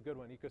is a good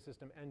one,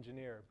 ecosystem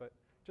engineer, but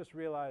just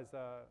realize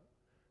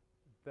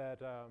that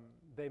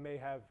they may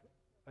have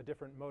a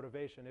different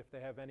motivation, if they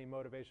have any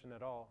motivation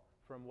at all,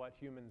 from what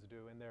humans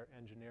do in their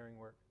engineering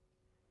work.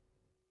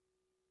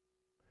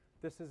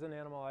 This is an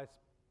animal I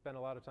spent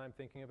a lot of time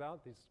thinking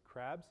about, these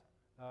crabs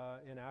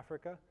in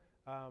Africa.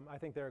 I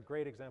think they're a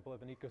great example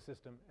of an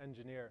ecosystem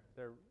engineer.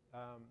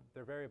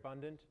 They're very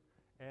abundant,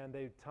 and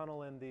they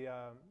tunnel in the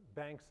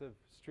banks of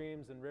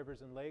streams and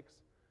rivers and lakes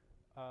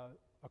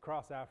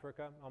across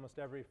Africa. Almost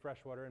every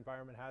freshwater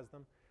environment has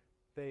them.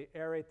 They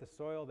aerate the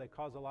soil. They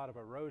cause a lot of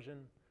erosion.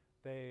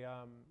 They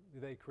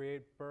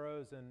create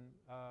burrows and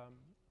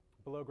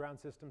below-ground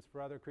systems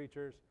for other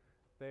creatures.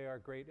 They are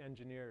great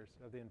engineers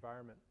of the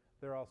environment.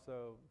 They're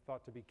also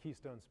thought to be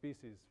keystone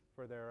species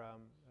for their,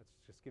 that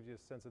just gives you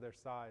a sense of their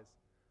size.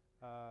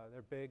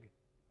 They're big,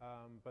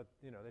 but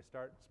they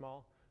start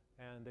small,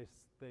 and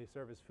they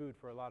serve as food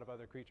for a lot of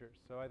other creatures.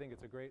 So I think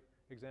it's a great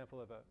example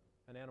of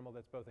an animal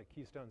that's both a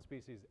keystone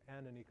species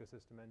and an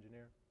ecosystem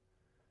engineer.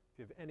 If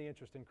you have any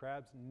interest in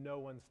crabs, no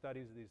one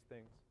studies these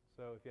things.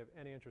 So if you have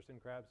any interest in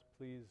crabs,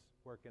 please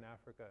work in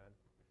Africa and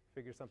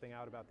figure something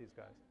out about these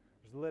guys.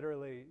 There's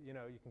literally,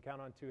 you can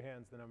count on two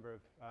hands the number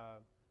of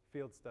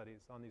field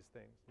studies on these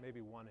things, maybe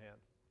one hand.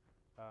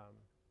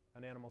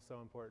 An animal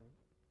so important.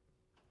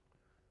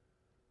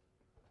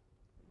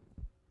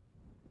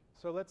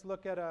 So let's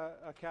look at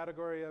a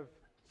category of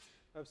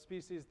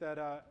species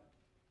that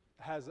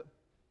has,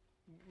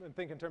 and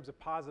think in terms of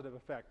positive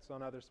effects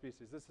on other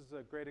species. This is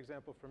a great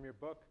example from your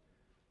book.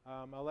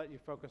 I'll let you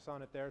focus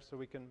on it there so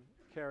we can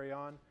carry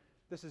on.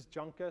 This is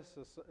juncus.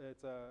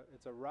 It's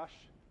a rush.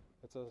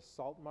 It's a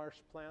salt marsh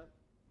plant,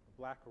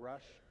 black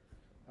rush.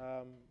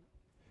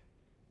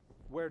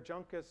 Where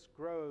juncus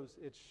grows,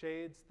 it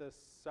shades the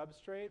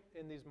substrate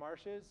in these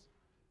marshes,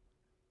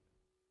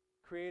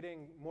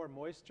 creating more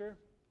moisture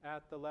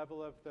at the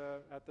level of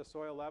the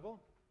soil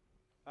level,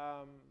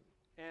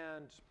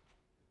 and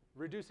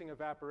reducing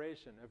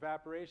evaporation.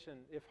 Evaporation,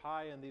 if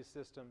high in these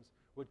systems,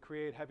 would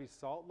create heavy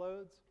salt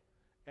loads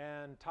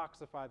and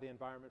toxify the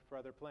environment for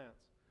other plants.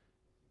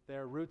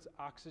 Their roots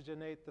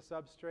oxygenate the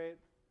substrate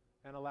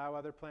and allow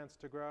other plants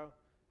to grow.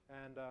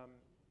 And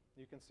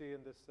you can see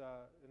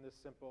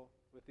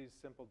with these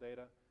simple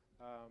data,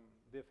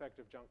 the effect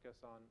of juncus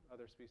on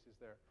other species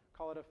there.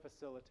 Call it a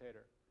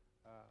facilitator.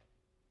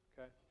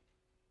 Okay.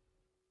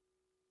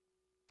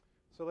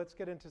 So let's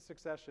get into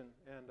succession,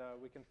 and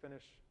we can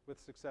finish with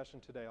succession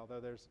today,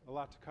 although there's a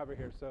lot to cover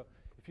here. So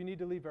if you need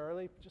to leave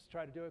early, just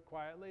try to do it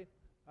quietly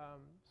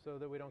so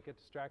that we don't get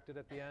distracted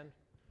at the end.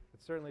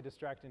 It's certainly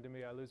distracting to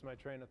me. I lose my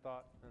train of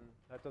thought, and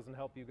that doesn't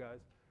help you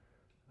guys.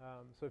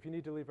 So if you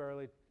need to leave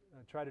early,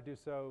 try to do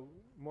so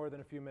more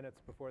than a few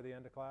minutes before the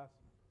end of class.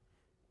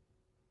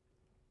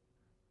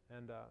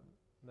 And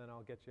then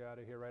I'll get you out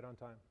of here right on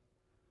time.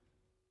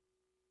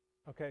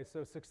 Okay,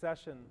 so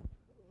succession.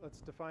 Let's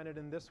define it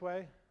in this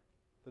way.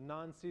 The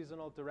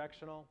non-seasonal,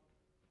 directional,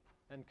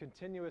 and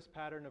continuous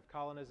pattern of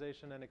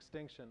colonization and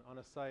extinction on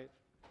a site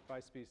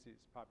by species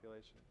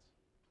populations.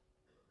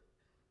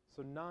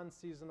 So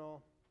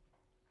non-seasonal,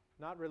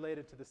 not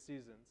related to the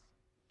seasons.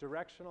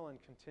 Directional and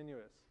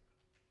continuous.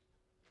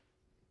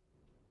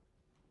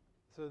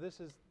 So this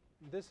is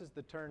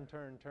the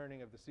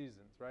turning of the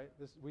seasons, right?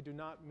 We do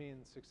not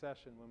mean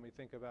succession when we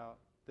think about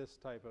this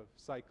type of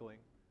cycling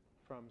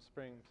from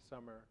spring to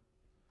summer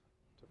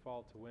to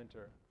fall to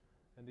winter.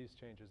 And these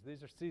changes,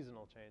 these are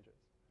seasonal changes.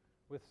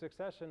 With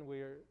succession,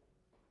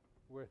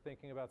 we're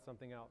thinking about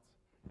something else.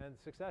 And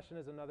succession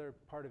is another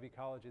part of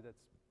ecology that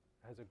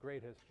has a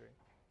great history.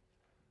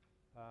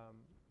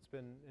 It's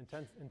been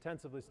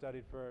intensively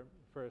studied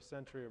for a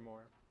century or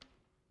more.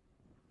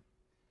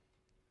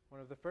 One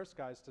of the first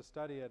guys to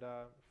study it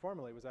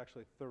formally was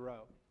actually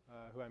Thoreau,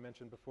 who I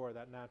mentioned before,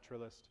 that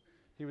naturalist.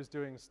 He was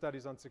doing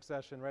studies on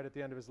succession right at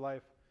the end of his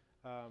life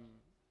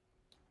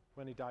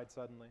when he died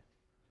suddenly.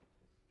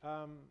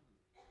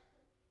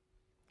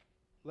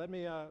 let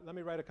me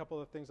write a couple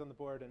of things on the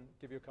board and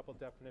give you a couple of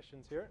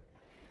definitions here.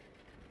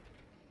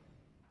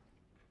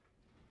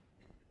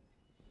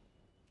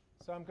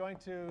 So I'm going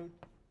to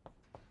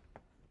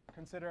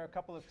consider a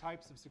couple of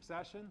types of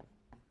succession.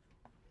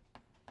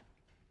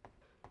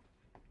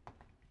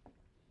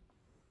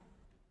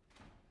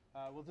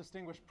 We'll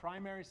distinguish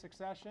primary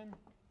succession,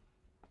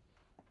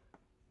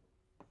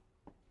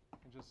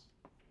 and just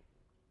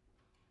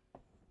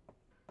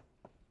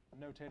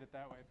notate it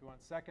that way if you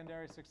want.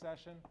 Secondary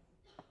succession,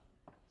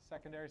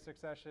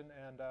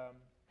 and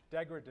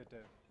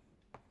degradative,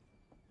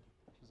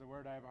 which is a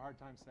word I have a hard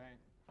time saying.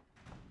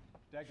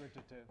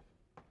 Degradative.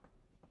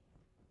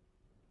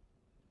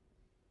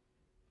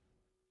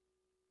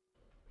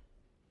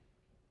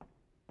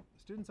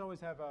 Students always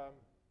have a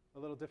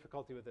little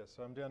difficulty with this,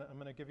 so I'm going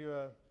to give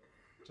you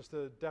just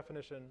a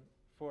definition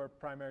for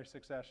primary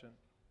succession.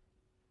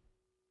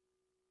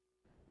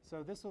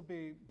 So this will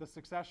be the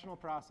successional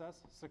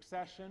process,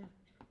 succession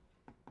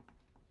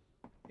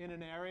in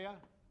an area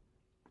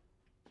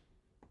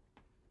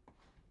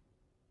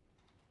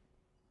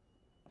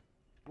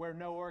where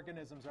no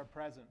organisms are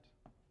present.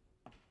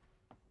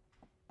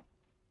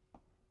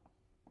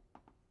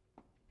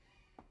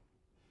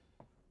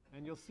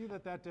 And you'll see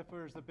that that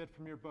differs a bit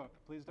from your book.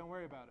 Please don't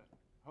worry about it.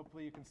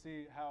 Hopefully you can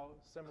see how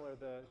similar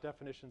the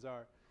definitions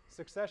are.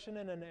 Succession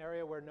in an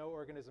area where no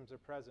organisms are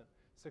present.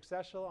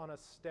 Succession on a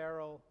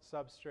sterile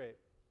substrate.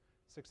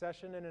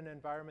 Succession in an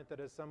environment that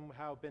has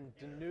somehow been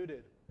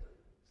denuded,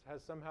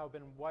 has somehow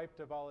been wiped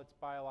of all its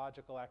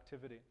biological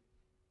activity.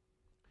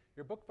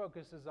 Your book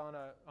focuses on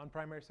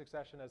primary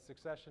succession as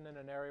succession in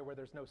an area where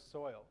there's no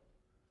soil.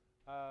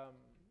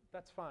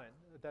 That's fine.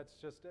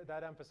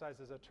 That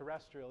emphasizes a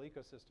terrestrial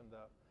ecosystem,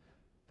 though.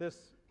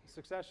 This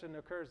succession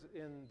occurs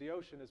in the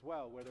ocean as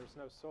well, where there's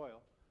no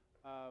soil.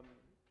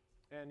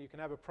 And you can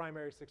have a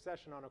primary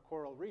succession on a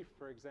coral reef,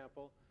 for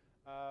example,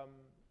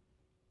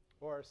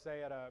 or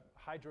say at a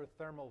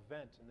hydrothermal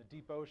vent in the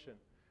deep ocean,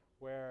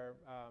 where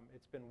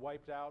it's been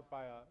wiped out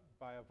by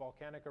a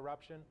volcanic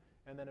eruption,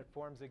 and then it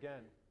forms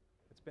again.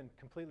 It's been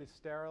completely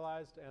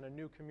sterilized, and a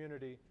new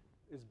community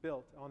is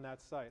built on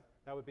that site.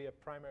 That would be a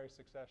primary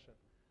succession.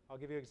 I'll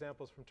give you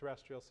examples from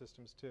terrestrial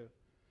systems, too.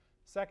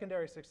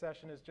 Secondary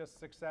succession is just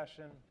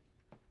succession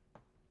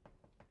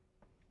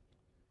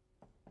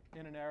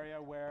in an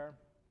area where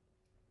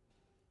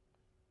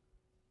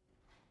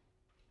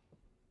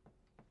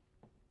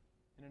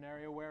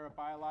a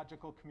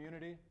biological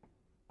community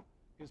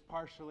is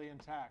partially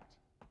intact.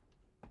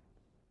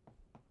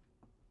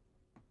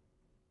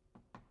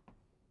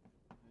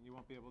 And you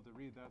won't be able to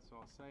read that, so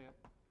I'll say it.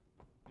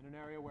 In an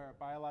area where a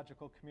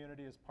biological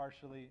community is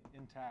partially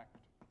intact.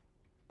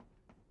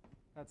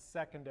 That's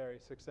secondary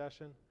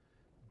succession.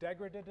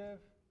 Degradative,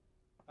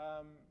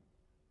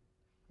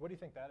 what do you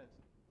think that is?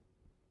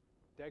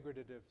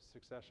 Degradative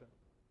succession.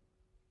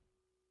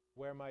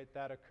 Where might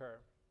that occur?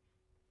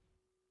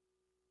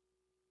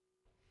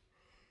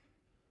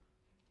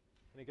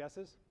 Any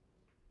guesses?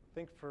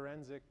 Think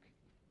forensic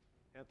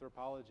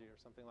anthropology or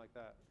something like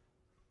that.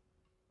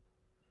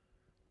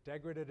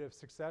 Degradative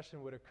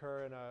succession would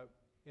occur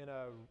in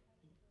a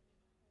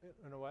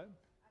what?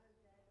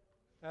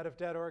 Out of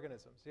dead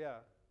organisms, yeah.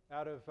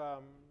 Out of,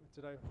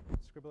 did I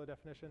scribble a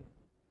definition?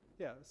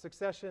 Yeah,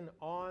 succession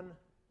on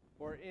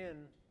or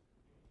in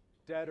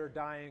dead or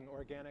dying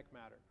organic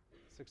matter.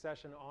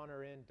 Succession on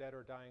or in dead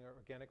or dying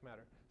organic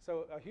matter.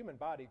 So a human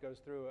body goes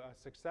through a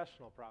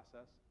successional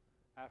process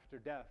after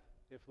death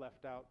if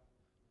left out,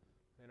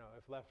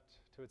 if left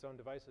to its own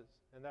devices.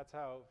 And that's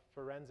how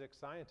forensic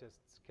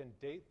scientists can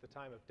date the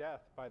time of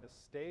death by the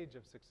stage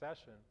of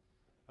succession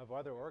of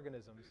other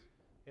organisms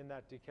in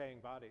that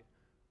decaying body.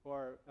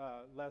 Or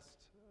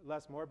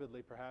less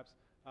morbidly, perhaps,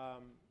 a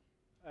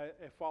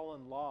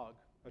fallen log,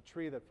 a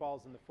tree that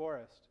falls in the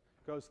forest,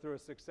 goes through a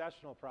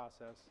successional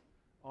process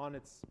on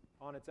its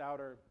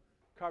outer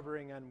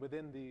covering and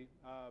within the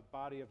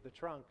body of the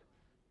trunk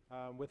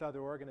with other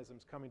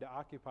organisms coming to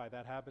occupy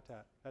that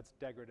habitat. That's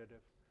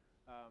degradative.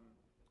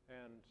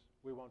 And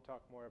we won't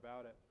talk more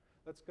about it.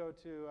 Let's go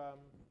to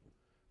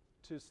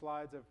 2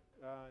 slides of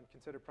and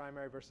consider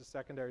primary versus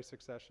secondary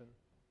succession.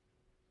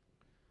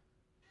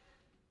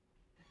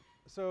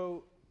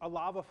 So a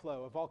lava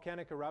flow, a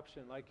volcanic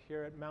eruption, like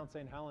here at Mount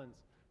St. Helens,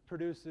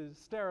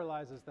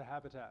 sterilizes the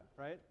habitat,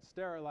 right?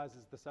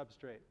 Sterilizes the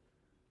substrate.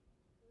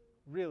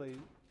 Really,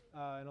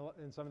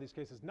 in some of these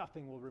cases,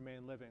 nothing will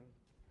remain living.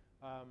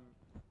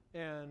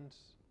 And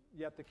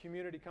yet the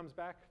community comes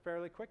back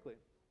fairly quickly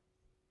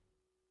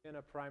in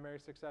a primary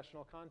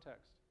successional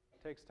context.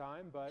 It takes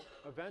time, but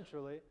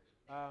eventually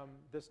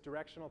this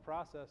directional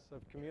process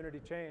of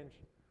community change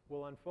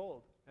will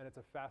unfold. And it's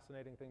a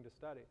fascinating thing to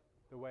study,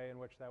 the way in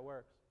which that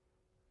works.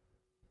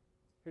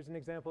 Here's an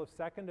example of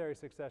secondary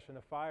succession,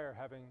 a fire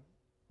having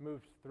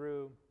moved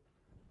through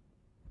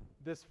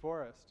this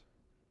forest.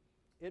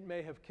 It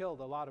may have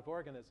killed a lot of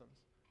organisms,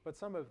 but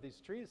some of these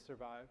trees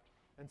survived,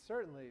 and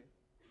certainly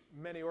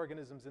many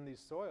organisms in these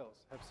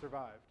soils have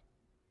survived.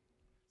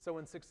 So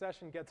when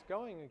succession gets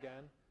going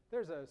again,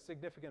 there's a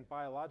significant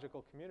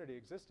biological community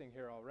existing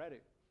here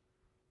already.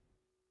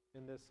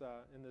 in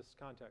this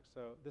context.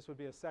 So this would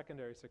be a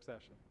secondary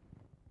succession.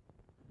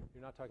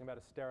 You're not talking about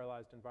a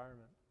sterilized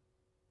environment.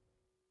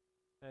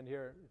 And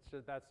here,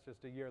 that's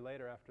just a year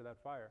later after that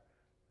fire.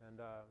 And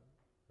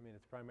I mean,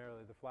 it's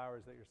primarily the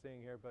flowers that you're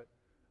seeing here, but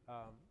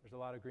there's a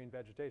lot of green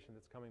vegetation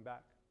that's coming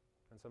back,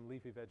 and some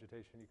leafy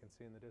vegetation you can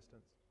see in the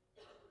distance.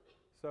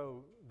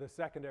 So the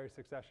secondary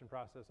succession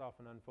process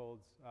often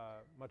unfolds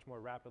much more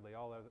rapidly,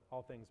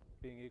 all things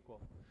being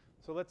equal.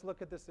 So let's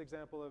look at this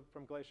example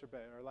from Glacier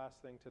Bay, our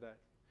last thing today.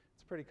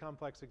 It's a pretty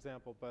complex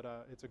example, but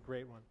it's a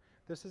great one.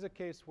 This is a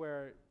case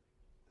where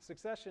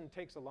succession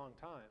takes a long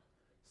time,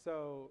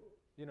 so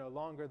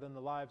longer than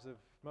the lives of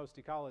most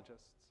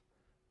ecologists.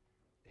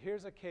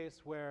 Here's a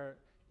case where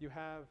you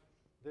have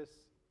this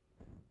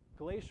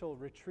glacial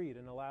retreat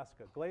in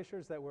Alaska,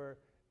 glaciers that were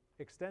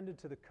extended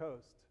to the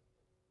coast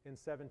in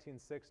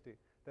 1760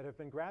 that have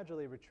been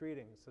gradually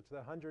retreating, such that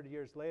 100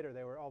 years later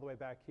they were all the way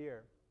back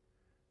here.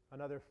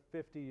 Another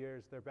 50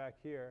 years they're back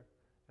here,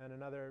 and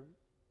another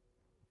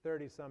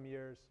 30-some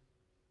years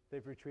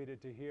they've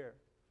retreated to here.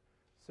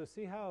 So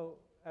see how,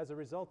 as a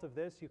result of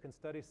this, you can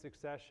study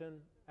succession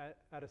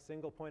at a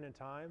single point in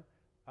time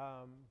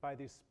by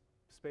these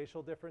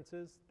spatial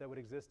differences that would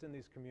exist in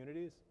these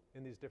communities,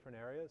 in these different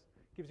areas.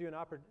 It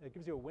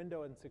gives you a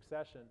window in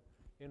succession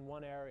in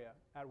one area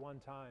at one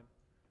time,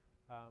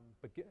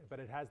 but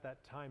it has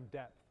that time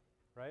depth,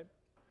 right?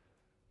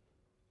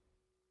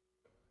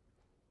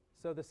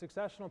 So the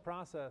successional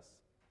process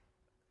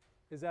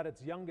is at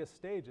its youngest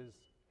stages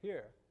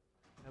here,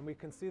 and we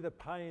can see the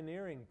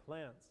pioneering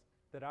plants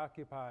that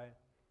occupy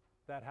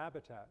that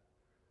habitat.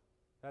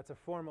 That's a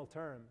formal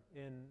term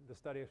in the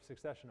study of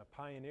succession, a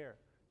pioneer.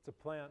 It's a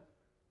plant,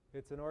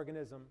 it's an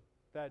organism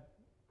that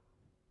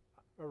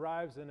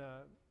arrives in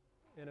a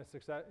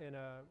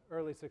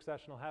early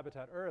successional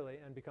habitat early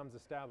and becomes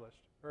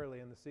established early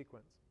in the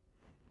sequence.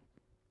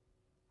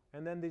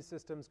 And then these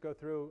systems go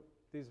through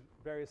these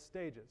various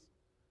stages.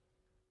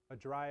 A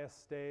dryas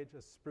stage,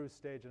 a spruce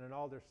stage, and an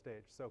alder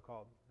stage,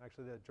 so-called.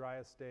 Actually, the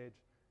dryas stage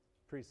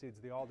precedes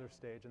the alder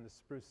stage, and the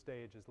spruce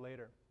stage is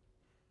later.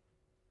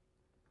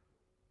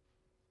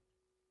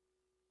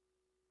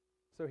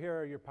 So here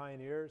are your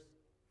pioneers,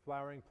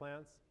 flowering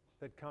plants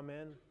that come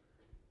in.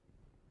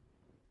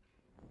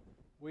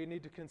 We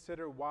need to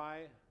consider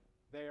why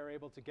they are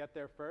able to get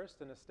there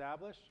first and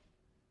establish,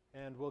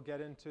 and we'll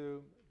get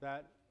into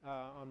that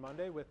on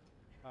Monday with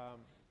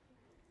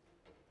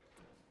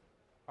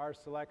R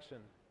selection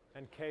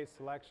and K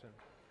selection.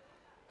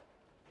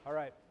 All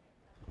right.